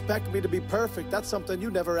didn't expect me to be perfect. That's something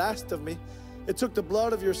you never asked of me. It took the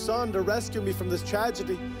blood of your son to rescue me from this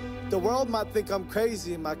tragedy. The world might think I'm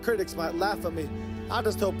crazy and my critics might laugh at me. I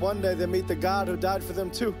just hope one day they meet the God who died for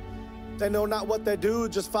them too. They know not what they do,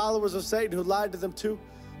 just followers of Satan who lied to them too.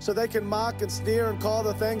 So they can mock and sneer and call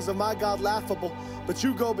the things of my God laughable. But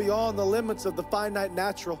you go beyond the limits of the finite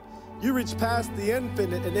natural. You reach past the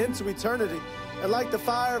infinite and into eternity. And like the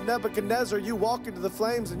fire of Nebuchadnezzar, you walk into the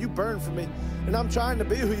flames and you burn for me. And I'm trying to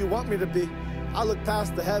be who you want me to be. I look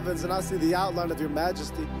past the heavens and I see the outline of your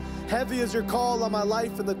majesty. Heavy is your call on my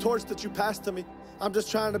life and the torch that you passed to me. I'm just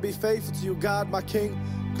trying to be faithful to you, God, my King.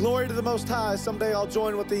 Glory to the Most High. Someday I'll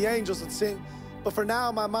join with the angels and sing. But for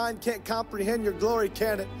now, my mind can't comprehend your glory,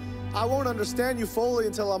 can it? I won't understand you fully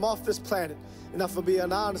until I'm off this planet. And if I'm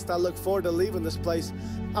being honest, I look forward to leaving this place.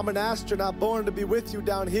 I'm an astronaut born to be with you.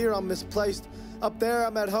 Down here, I'm misplaced. Up there,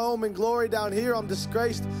 I'm at home in glory. Down here, I'm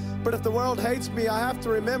disgraced. But if the world hates me, I have to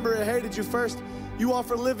remember it hated you first. You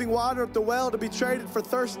offer living water at the well to be traded for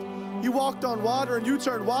thirst. You walked on water and you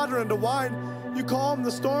turned water into wine. You calmed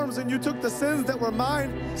the storms and you took the sins that were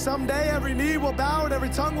mine. Someday every knee will bow and every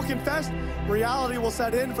tongue will confess. Reality will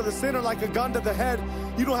set in for the sinner like a gun to the head.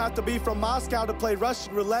 You don't have to be from Moscow to play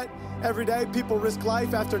Russian roulette. Every day people risk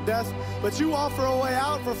life after death, but you offer a way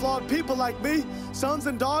out for flawed people like me. Sons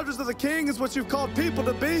and daughters of the King is what you've called people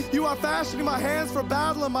to be. You are fashioning my hands for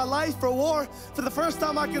battle and my life for war. For the first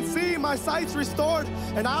time I can see, my sight's restored.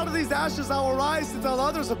 And out of these ashes I will rise to tell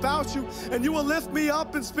others about you. And you will lift me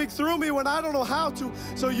up and speak through me when I don't know how to.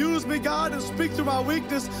 So use me, God, and speak through my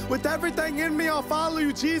weakness. With everything in me, I'll follow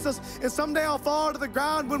you, Jesus. And someday I'll fall to the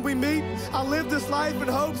ground when we meet. I'll live this life in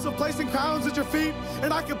hopes of placing crowns at your feet.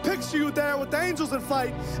 And I can picture you there with angels in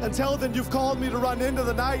flight. Until then, you've called me to run into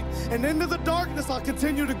the night. And into the darkness, I'll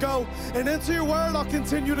continue to go. And into your word, I'll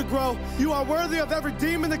continue to grow. You are worthy of every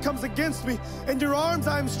demon that comes against me. In your arms,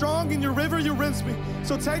 I am strong. In your river, you rinse me.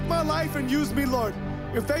 So take my life and use me, Lord.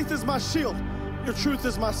 Your faith is my shield. Your truth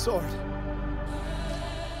is my sword.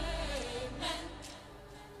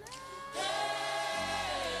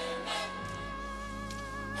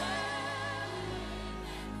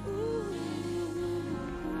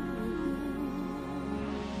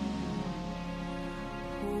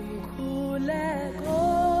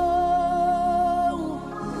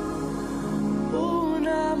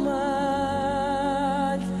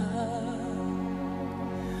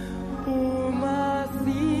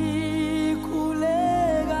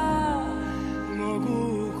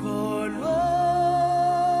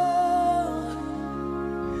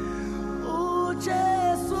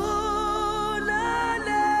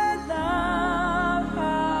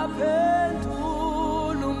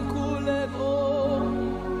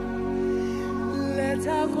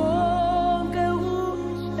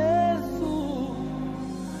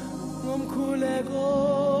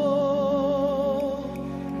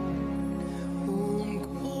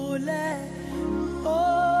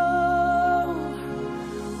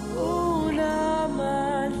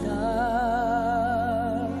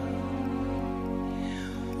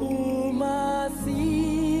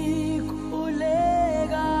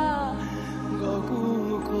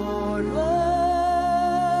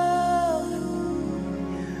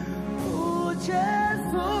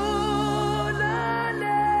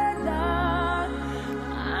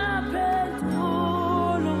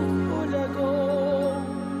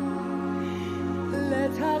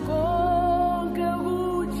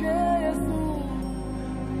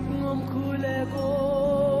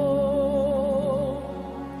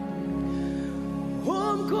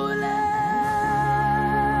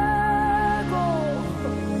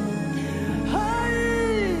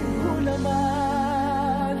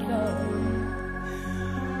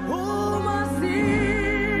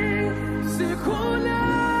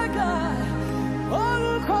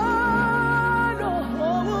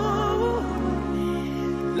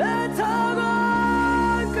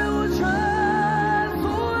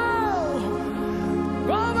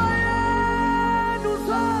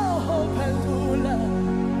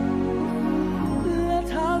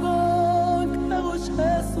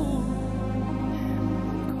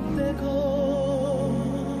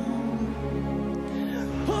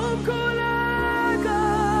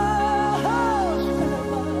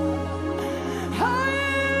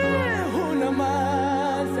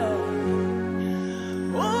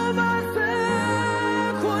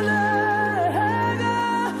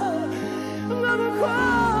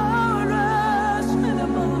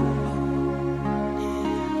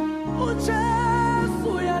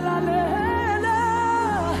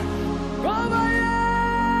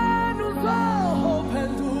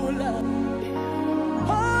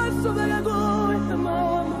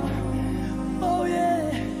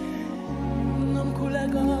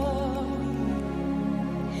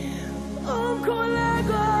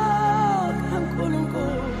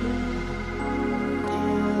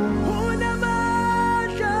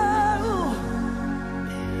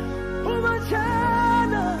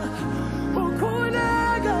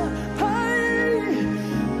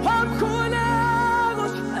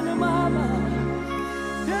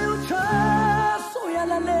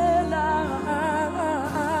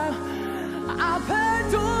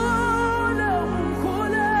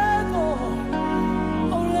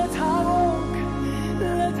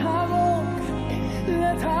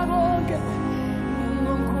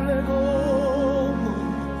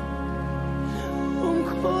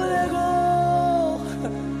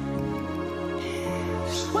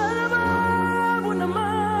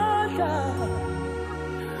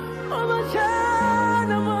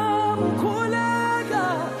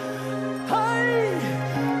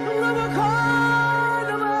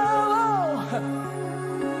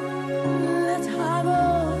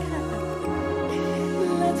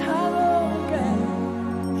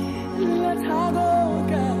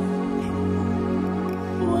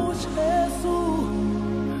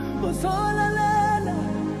 uzolalela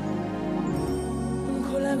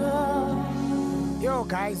umkhuleko. Yo,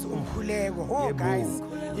 guys, umkhuleko. Oh, Yebo. guys,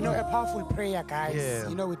 you know, a powerful prayer, guys. Yeah.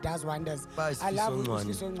 You know, it does wonders. Bye, I love Sifiso Ncwane.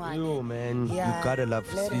 Sifiso Ncwane. Yo, man, you gotta love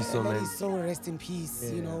Sifiso, let man. his soul rest in peace.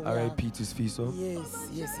 You know, R.I.P. to Sifiso. Yes.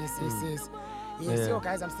 Yes. Yeah. Yo,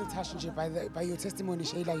 guys, I'm still touched by your testimony,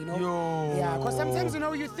 Shayla. You know. Yo. Yeah, because sometimes you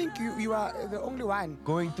know you think you are the only one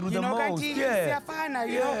Going through you the know, most, kanti yeah. siyafana,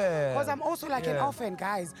 you know, Yeah. because I'm also like an Yeah. orphan,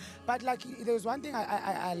 guys. But like, there's one thing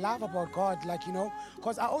I love about God, like, you know,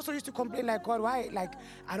 because I also used to complain like, God, why, like,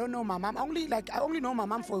 I don't know my mom. I only know my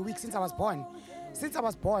mom for a week since I was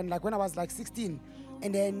born. Like when I was like 16,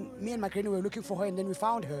 and then me and my granny were looking for her, and then we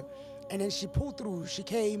found her, and then she pulled through. She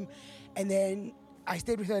came, and then I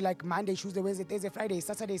stayed with her like Monday, Tuesday, Wednesday, Thursday, Friday,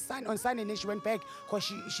 Saturday, on Sunday, and then she went back because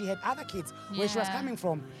she had other kids where she was Yeah. coming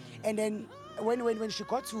from. And then when she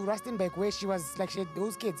got to Rustenburg, where she was like, she had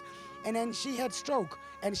those kids, and then she had stroke,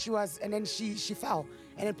 and then she fell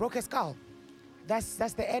and then broke her skull. That's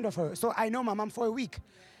the end of her. So I know my mom for a week.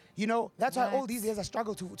 You know, that's why all these years I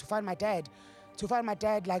struggled to find my dad. To find my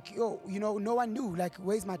dad, like, yo, you know, no one knew, like,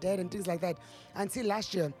 where's my dad and things like that until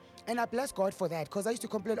last year. And I bless God for that, because I used to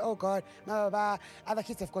complain, oh God, blah, blah, blah, other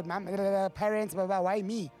kids have got mom, blah, blah, blah, parents, blah, blah, why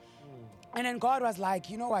me? And then God was like,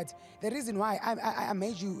 you know what? The reason why I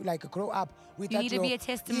made you like grow up with You that. need to be a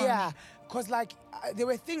testimony. Yeah, because like there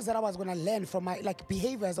were things that I was gonna learn from my like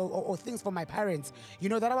behaviors or things from my parents. You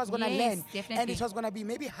know that I was gonna Yes, learn, and definitely. it was gonna be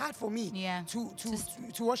maybe hard for me. Yeah.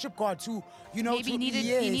 To worship God. To you know. Maybe to, you needed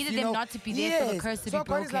you them know, not to be there for the curse to so be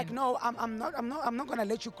God is like, broken. no, I'm not gonna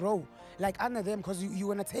let you grow like under them, because you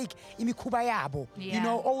wanna take imikuba yabo. You Yeah.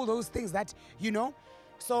 know all those things that you know.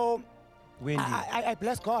 So. Wendy, I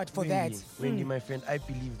bless God for Wendy, that. Wendy, my friend, I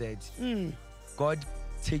believe that Mm. God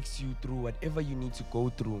takes you through whatever you need to go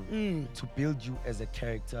through to build you as a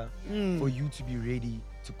character, for you to be ready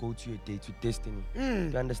to go to your day, to destiny.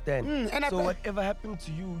 You understand? And so whatever happened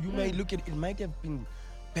to you, you might look at it might have been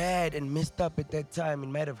bad and messed up at that time. It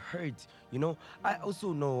might have hurt. You know, I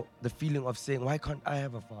also know the feeling of saying, why can't I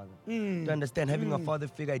have a father? You understand? Having a father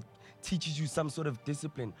figure, it teaches you some sort of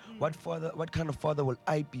discipline. What kind of father will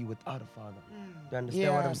I be without a father? Do you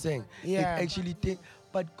understand what Yeah. I'm saying? Yeah. It actually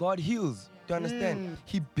but God heals. Do you understand?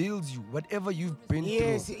 He builds you. Whatever you've been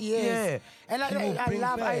Yes, through. yes. Yeah. And He will I bring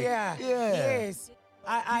love, back. yeah. Yeah. Yes. Yeah.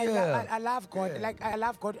 I love God. Yeah. Like I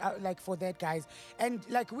love God. Like for that, guys. And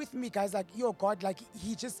like with me, guys. Like yo, God. Like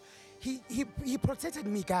he protected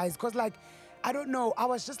me, guys. Cause like I don't know. I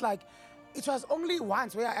was just like. It was only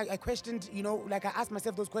once where I questioned, you know, like I asked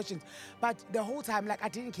myself those questions, but the whole time, like I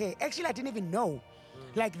didn't care. Actually, I didn't even know.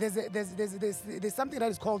 Like there's something that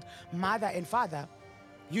is called mother and father.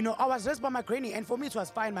 You know, I was raised by my granny, and for me it was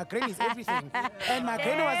fine. My granny is everything, and my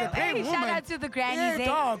granny was a praying Hey, woman. shout out to the grannies, yeah, eh?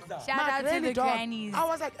 dog. Shout My out to granny, the dog. grannies. I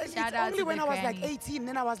was like, it's Shout out only to when the I was like grannies. 18,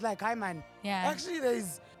 then I was like, hi man. Yeah. Actually,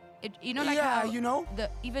 there's. You know, like Yeah, how you know?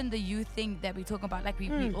 even the youth thing that we talk about, like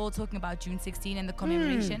we all talking about June 16 and the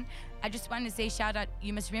commemoration. I just want to say shout out.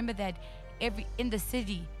 You must remember that in the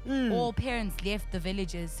city, all parents left the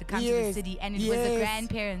villages to come to the Yes, city, and it was the yes.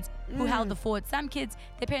 grandparents who held the fort. Some kids,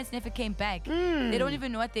 their parents never came back. They don't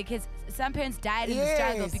even know what their kids. Some parents died in the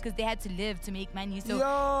struggle Yes. because they had to live to make money. So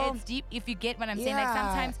Yo. it's deep. If you get what I'm saying, like Yeah.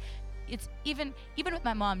 sometimes it's even with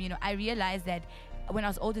my mom. You know, I realized that when I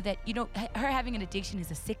was older that her having an addiction is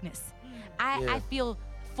a sickness. I feel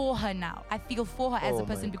for her now. I feel for her as Oh a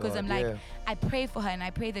person my because God, I'm like, yeah. I pray for her and I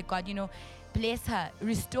pray that God, you know, bless her,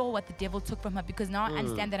 restore what the devil took from her, because now I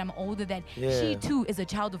understand that I'm older, that she Yeah. too is a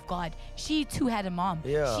child of God. She too had a mom.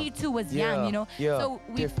 Yeah. She too was Yeah. young, you know. Yeah. So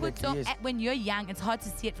we put Definitely, yes. when you're young, it's hard to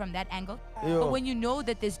see it from that angle. Yeah. But when you know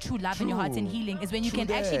that there's true love in your heart and True. healing is when you True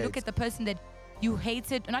can actually look that. at the person that you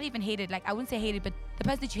hated, not even hated, like I wouldn't say hated, but the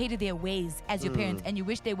person that you hated their ways as your parents and you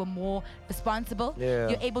wish they were more responsible. Yeah.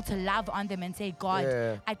 You're able to love on them and say, God,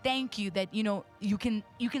 Yeah. I thank you that, you know, you can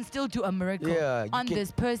still do a miracle Yeah, you on can- this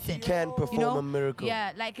person. He can perform you know? a miracle.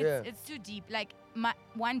 Yeah, like Yeah. it's too deep. Like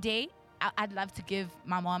one day I'd love to give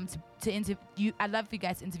my mom to interview. I'd love for you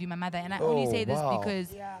guys to interview my mother, and I only Oh, say this wow.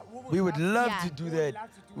 because We would love Yeah. to do that.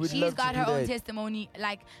 We'd she's love got to her do own that. testimony.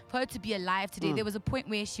 Like for her to be alive today, there was a point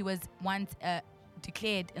where she was once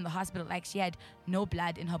declared in the hospital like she had no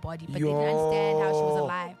blood in her body, but they didn't understand how she was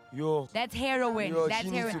alive. Yo. That's heroin. Yo, That's she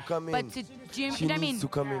needs heroin. to come in. But to Jim, She you know what I needs mean? to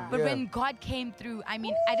come in, But yeah. when God came through, I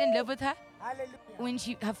mean, I didn't live with her. When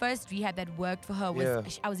her first rehab that worked for her was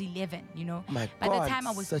Yeah. I was 11, you know. My By God, the time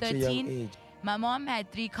I was such a 13, young age. my mom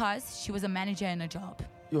had 3 cars. She was a manager in a job.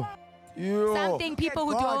 Yo. Yo. Something people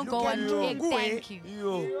who God, don't go look on at to Mungu, eh? thank you.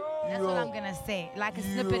 Yo. That's yo. what I'm gonna say. Like a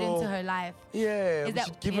snippet Yo. into her life. Yeah, Is we that-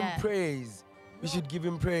 should give yeah. him praise. We should give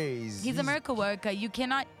him praise. He's a miracle worker. You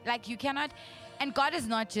cannot, and God is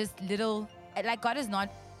not just little, God is not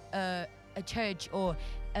a church or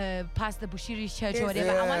Pastor Bushiri's church or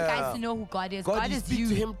whatever. I want guys to know who God is. God you is speak you.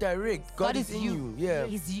 to him direct. God is in you. Yeah.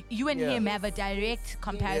 You and him have a direct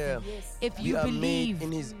comparison. If you we are believe made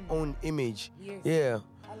in his own image. Yeah.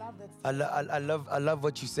 I love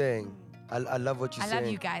what you're saying. I love what you're saying. I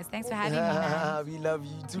love you guys. Thanks for having me, man. We love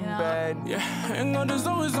you too, Yeah. man. Yeah, and God is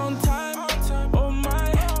always on time. Oh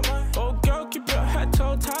my, oh girl, keep your head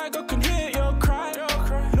held high. God can hear your cry.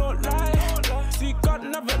 No lie, see God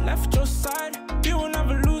never left your side. You will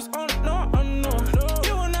never lose, oh no, oh no.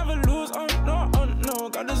 You will never lose, oh no, oh no.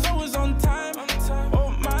 God is always on time. Oh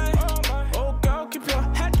my, oh girl, keep your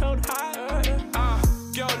head held high.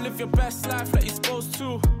 Girl, live your best life like you're supposed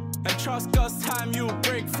to. And trust God's time, you'll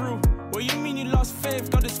break through. What you mean you lost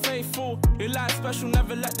faith? God is faithful. Your life special,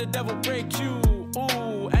 never let the devil break you.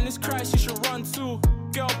 Ooh, and it's Christ you should run to.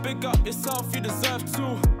 Girl, big up yourself, you deserve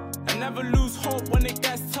to. And never lose hope when it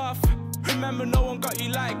gets tough. Remember, no one got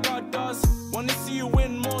you like God does. Wanna see you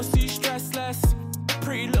win more, see you stress less.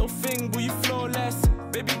 Pretty little thing, will you flawless?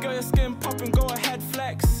 Baby girl, your skin popping, go ahead,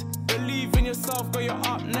 flex. Believe in yourself, girl, you're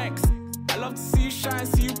up next. I love to see you shine,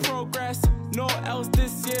 see you progress. No else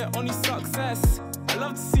this year, only success. I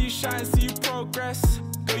love to see you shine, see you progress.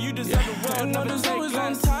 Girl, you deserve the world, never take always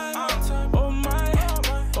less. On time. Oh my,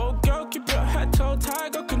 oh girl, keep your head held high.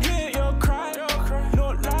 God can hear your cry.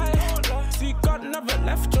 No lie, see God never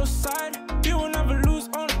left your side. You will never lose,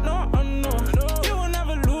 oh no, oh no. You will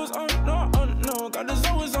never lose, oh no, oh no. God is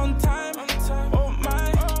always on time. Oh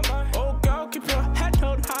my, oh girl, keep your head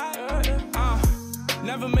held high.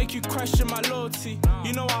 Never make you question my loyalty.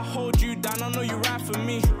 You know I hold you down, I know you right for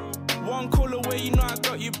me. One call away, you know I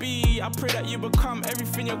got you be. I pray that you become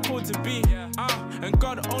everything you're called to be. And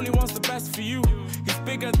God only wants the best for you. He's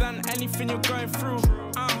bigger than anything you're going through.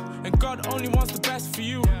 And God only wants the best for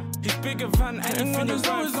you. He's bigger than anything you're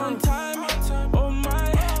going through. On time. Oh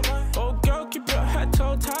my, oh girl, keep your head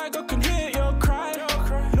held high. God can hear your cry.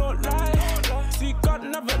 No lie, see God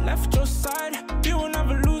never left your side. You will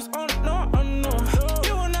never lose, oh no, oh no.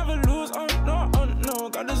 You will never lose, oh no, oh no.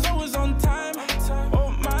 God is always on time. Oh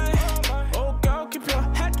my, oh girl, keep your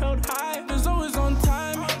head held high. He's always on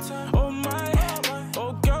time. Oh my,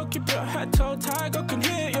 oh girl, keep your head held high. God can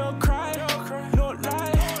hear your cry. No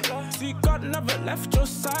lie, see God never left your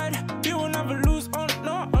side. You will never lose, oh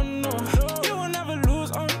no, oh no. You will never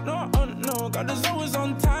lose, oh no, oh no. God is always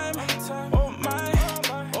on time. Oh my,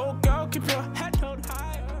 oh girl, keep your head held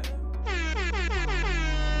high.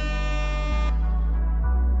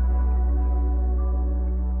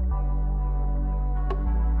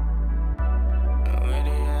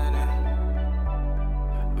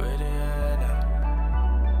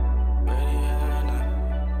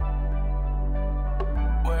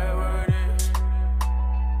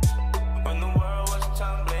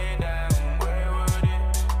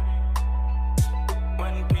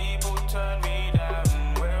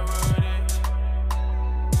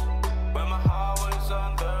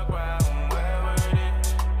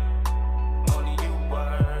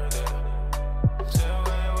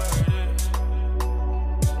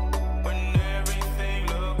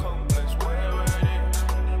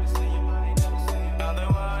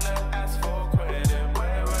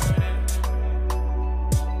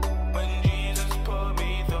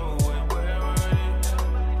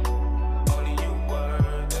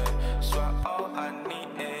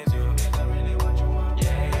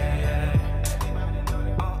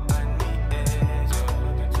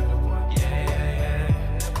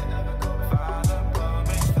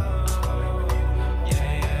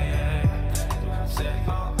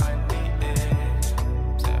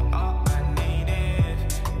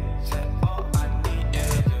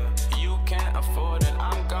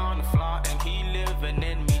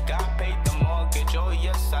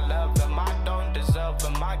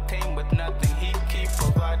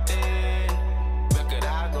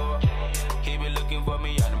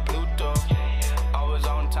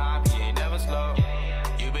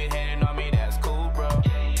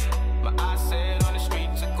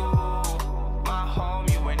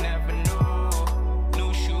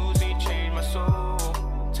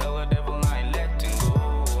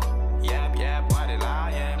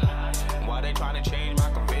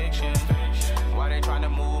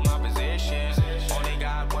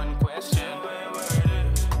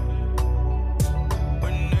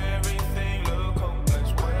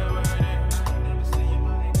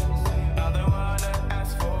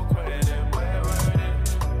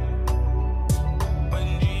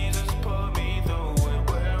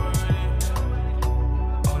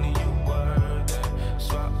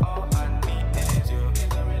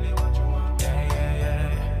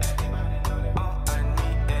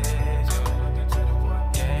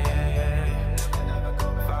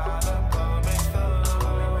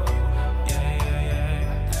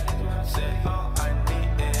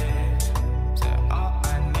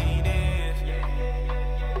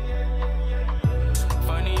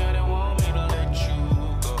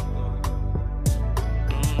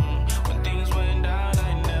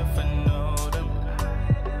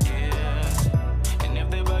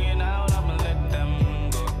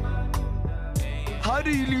 How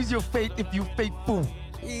do you lose your faith if you faithful?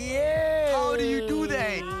 Yeah. How do you do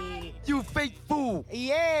that? You faithful.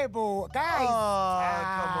 Yeah, bro. Guys.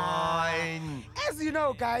 Come on. As you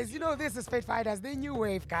know, guys, this is Faith Fighters, the new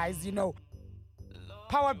wave, guys,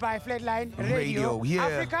 Powered by Flatline Radio. Yeah.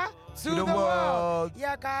 Africa to the world.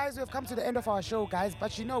 Yeah, guys, we've come to the end of our show, guys.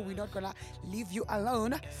 But we're not gonna leave you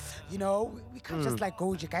alone. We can't just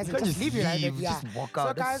go, you guys, and just leave you like that. Yeah. Just walk So,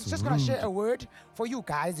 out. guys, just gonna share a word for you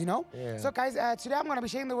guys, Yeah. So, guys, today I'm gonna be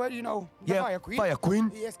sharing the word, the Fire Queen. Fire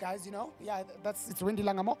Queen. Yes, guys, Yeah, it's Wendy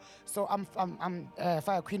Langamo. So I'm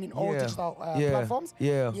Fire Queen in all digital platforms.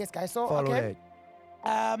 Yeah. Yes, guys. So Follow okay.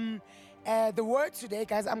 The word today,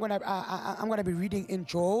 guys, I'm gonna be reading in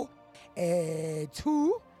Joel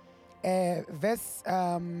 2, verse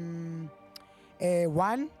 1.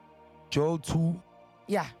 Joel 2.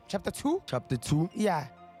 Yeah, chapter 2. Chapter 2. Yeah,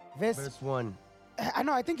 Verse 1.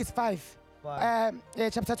 I think it's 5. 5.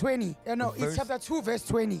 Chapter 20. No, it's chapter 2, verse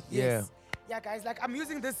 20. Yes. Yeah, guys, I'm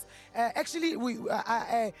using this. Actually,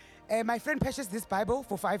 my friend purchased this Bible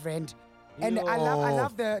for 5 rand. And I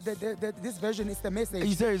love this version. It's the message.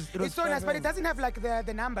 He says it's so nice, but it doesn't have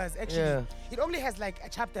the numbers actually. Yeah. It only has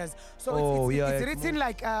chapters. So it's written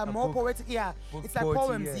more poetic. Yeah, it's like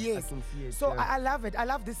poems. Yes. I can see it, So I love it. I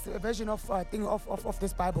love this version of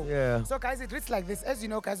this Bible. Yeah. So guys, it reads like this. As you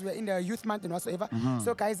know, guys, we're in the youth month and whatsoever.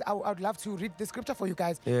 So guys, I would love to read the scripture for you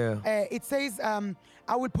guys. Yeah. It says,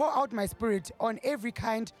 I will pour out my spirit on every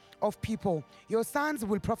kind of people. Your sons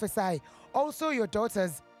will prophesy. Also your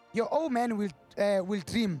daughters. Your old men will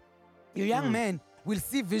dream. Your young men will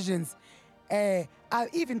see visions. I'll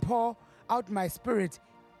even pour out my spirit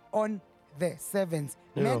on the servants,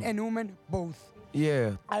 men and women both.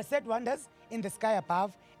 Yeah. I'll set wonders in the sky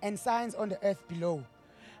above and signs on the earth below.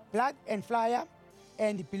 Blood and fire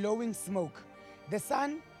and billowing smoke. The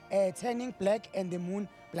sun turning black and the moon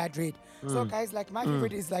blood red. So guys, my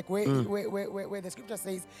favorite is where the scripture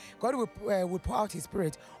says God will pour out his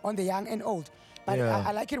spirit on the young and old. But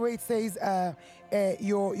I like it where it says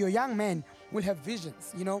your young men will have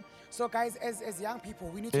visions, So guys, as young people,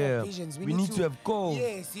 we need to have visions. We need to have goals.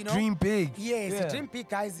 Yes, Dream big. Yes, dream big,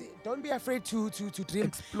 guys. Don't be afraid to dream.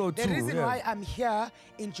 Explode the too. reason why I'm here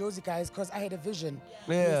in Josie, guys, because I had a vision.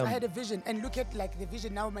 Yeah. Yes, I had a vision. And look at the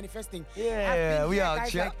vision now manifesting. Yeah, I've been we here, are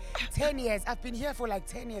guys, here. 10 years. I've been here for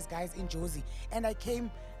 10 years, guys, in Josie. And I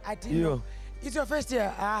didn't know. It's your first year.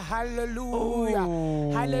 Hallelujah.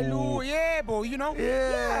 Oh. Hallelujah. Yeah, bro,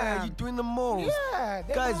 Yeah, you're doing the most. Yeah,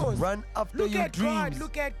 there Guys, goes. run after Look your at dreams. God,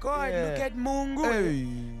 look at God, Yeah. look at Mungu. Hey.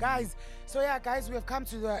 Guys, so guys, we have come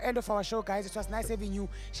to the end of our show, guys. It was nice having you,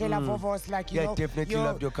 Sheila Vovos. Definitely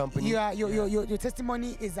loved your company. Your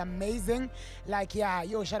testimony is amazing. Shout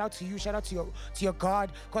out to you, shout out to your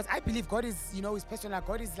God, because I believe God is, is personal.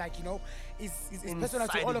 God is is personal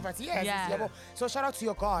to all of us. Yes. Yeah. So shout out to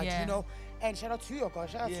your God, Yeah. And shout out to your God.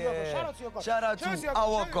 Shout out to your God. Shout out to your God. Shout out to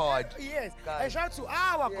our God. Yes. Guys. And shout out to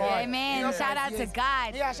our God. Amen. Shout out to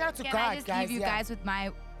God. Yeah, shout out to Can God, I just guys. leave you guys with my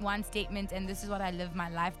one statement, and this is what I live my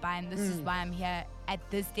life by, and this is why I'm here at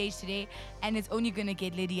this stage today, and it's only gonna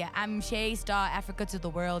get lydia. I'm Shay Star Africa to the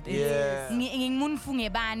world. Yeah. So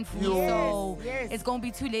Yes. it's gonna be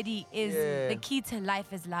too litty. The key to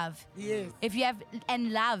life is love. Yes. If you have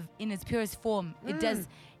love in its purest form, it does.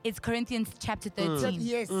 It's Corinthians chapter 13.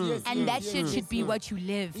 Yes. And that should be what you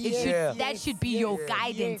live. It Yes. that should be your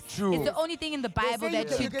guidance. Yes. True. It's the only thing in the Bible that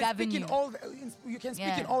should govern you. You can speak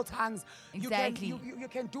Yeah. in all tongues. Exactly. You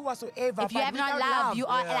can do whatsoever. If you but have not without love, you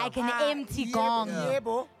are like an empty gong.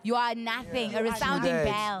 Bro. You are nothing, a resounding True that.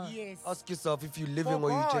 bell. Yes. Ask yourself if you're living For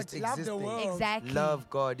or you God, just love the existing. world. Exactly. Love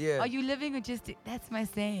God, yeah. Are you living or just? That's my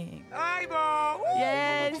saying. Aye, bro. Woo.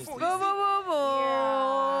 Yes. Woo. Boo, boo, boo, boo.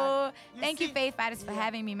 Yeah. Thank you, see- Faith Fighters, for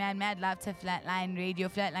having me, man. Mad love to Flatline Radio.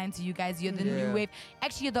 Flatline to you guys. You're the new Yeah. wave.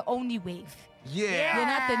 Actually, you're the only wave. Yeah. You're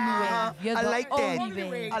not the new wave. You're I the like only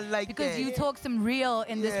that. wave. I like Because that. you talk some real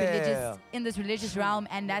in this Yeah. religious realm,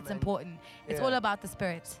 and that's important. It's Yeah. all about the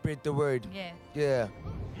spirit. Spread the word. Yeah. Yeah.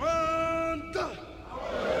 Manta!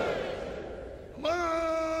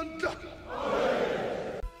 Manta!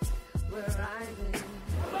 We're rising.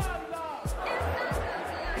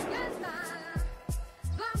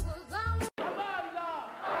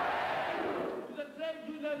 The trade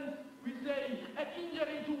unions, we say an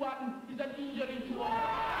injury to one is an injury to all.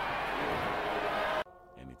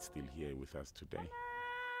 And it's still here with us today.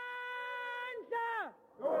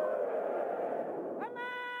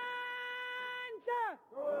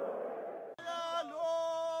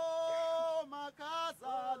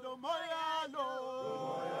 Makasa,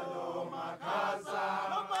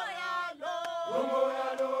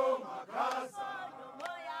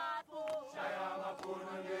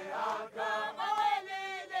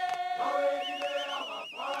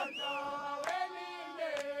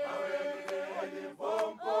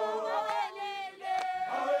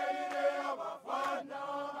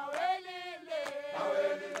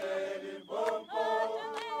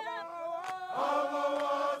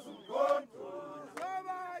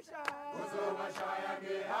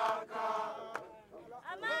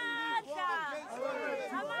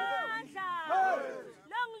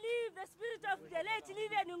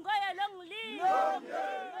 benu ngoye long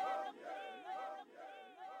live.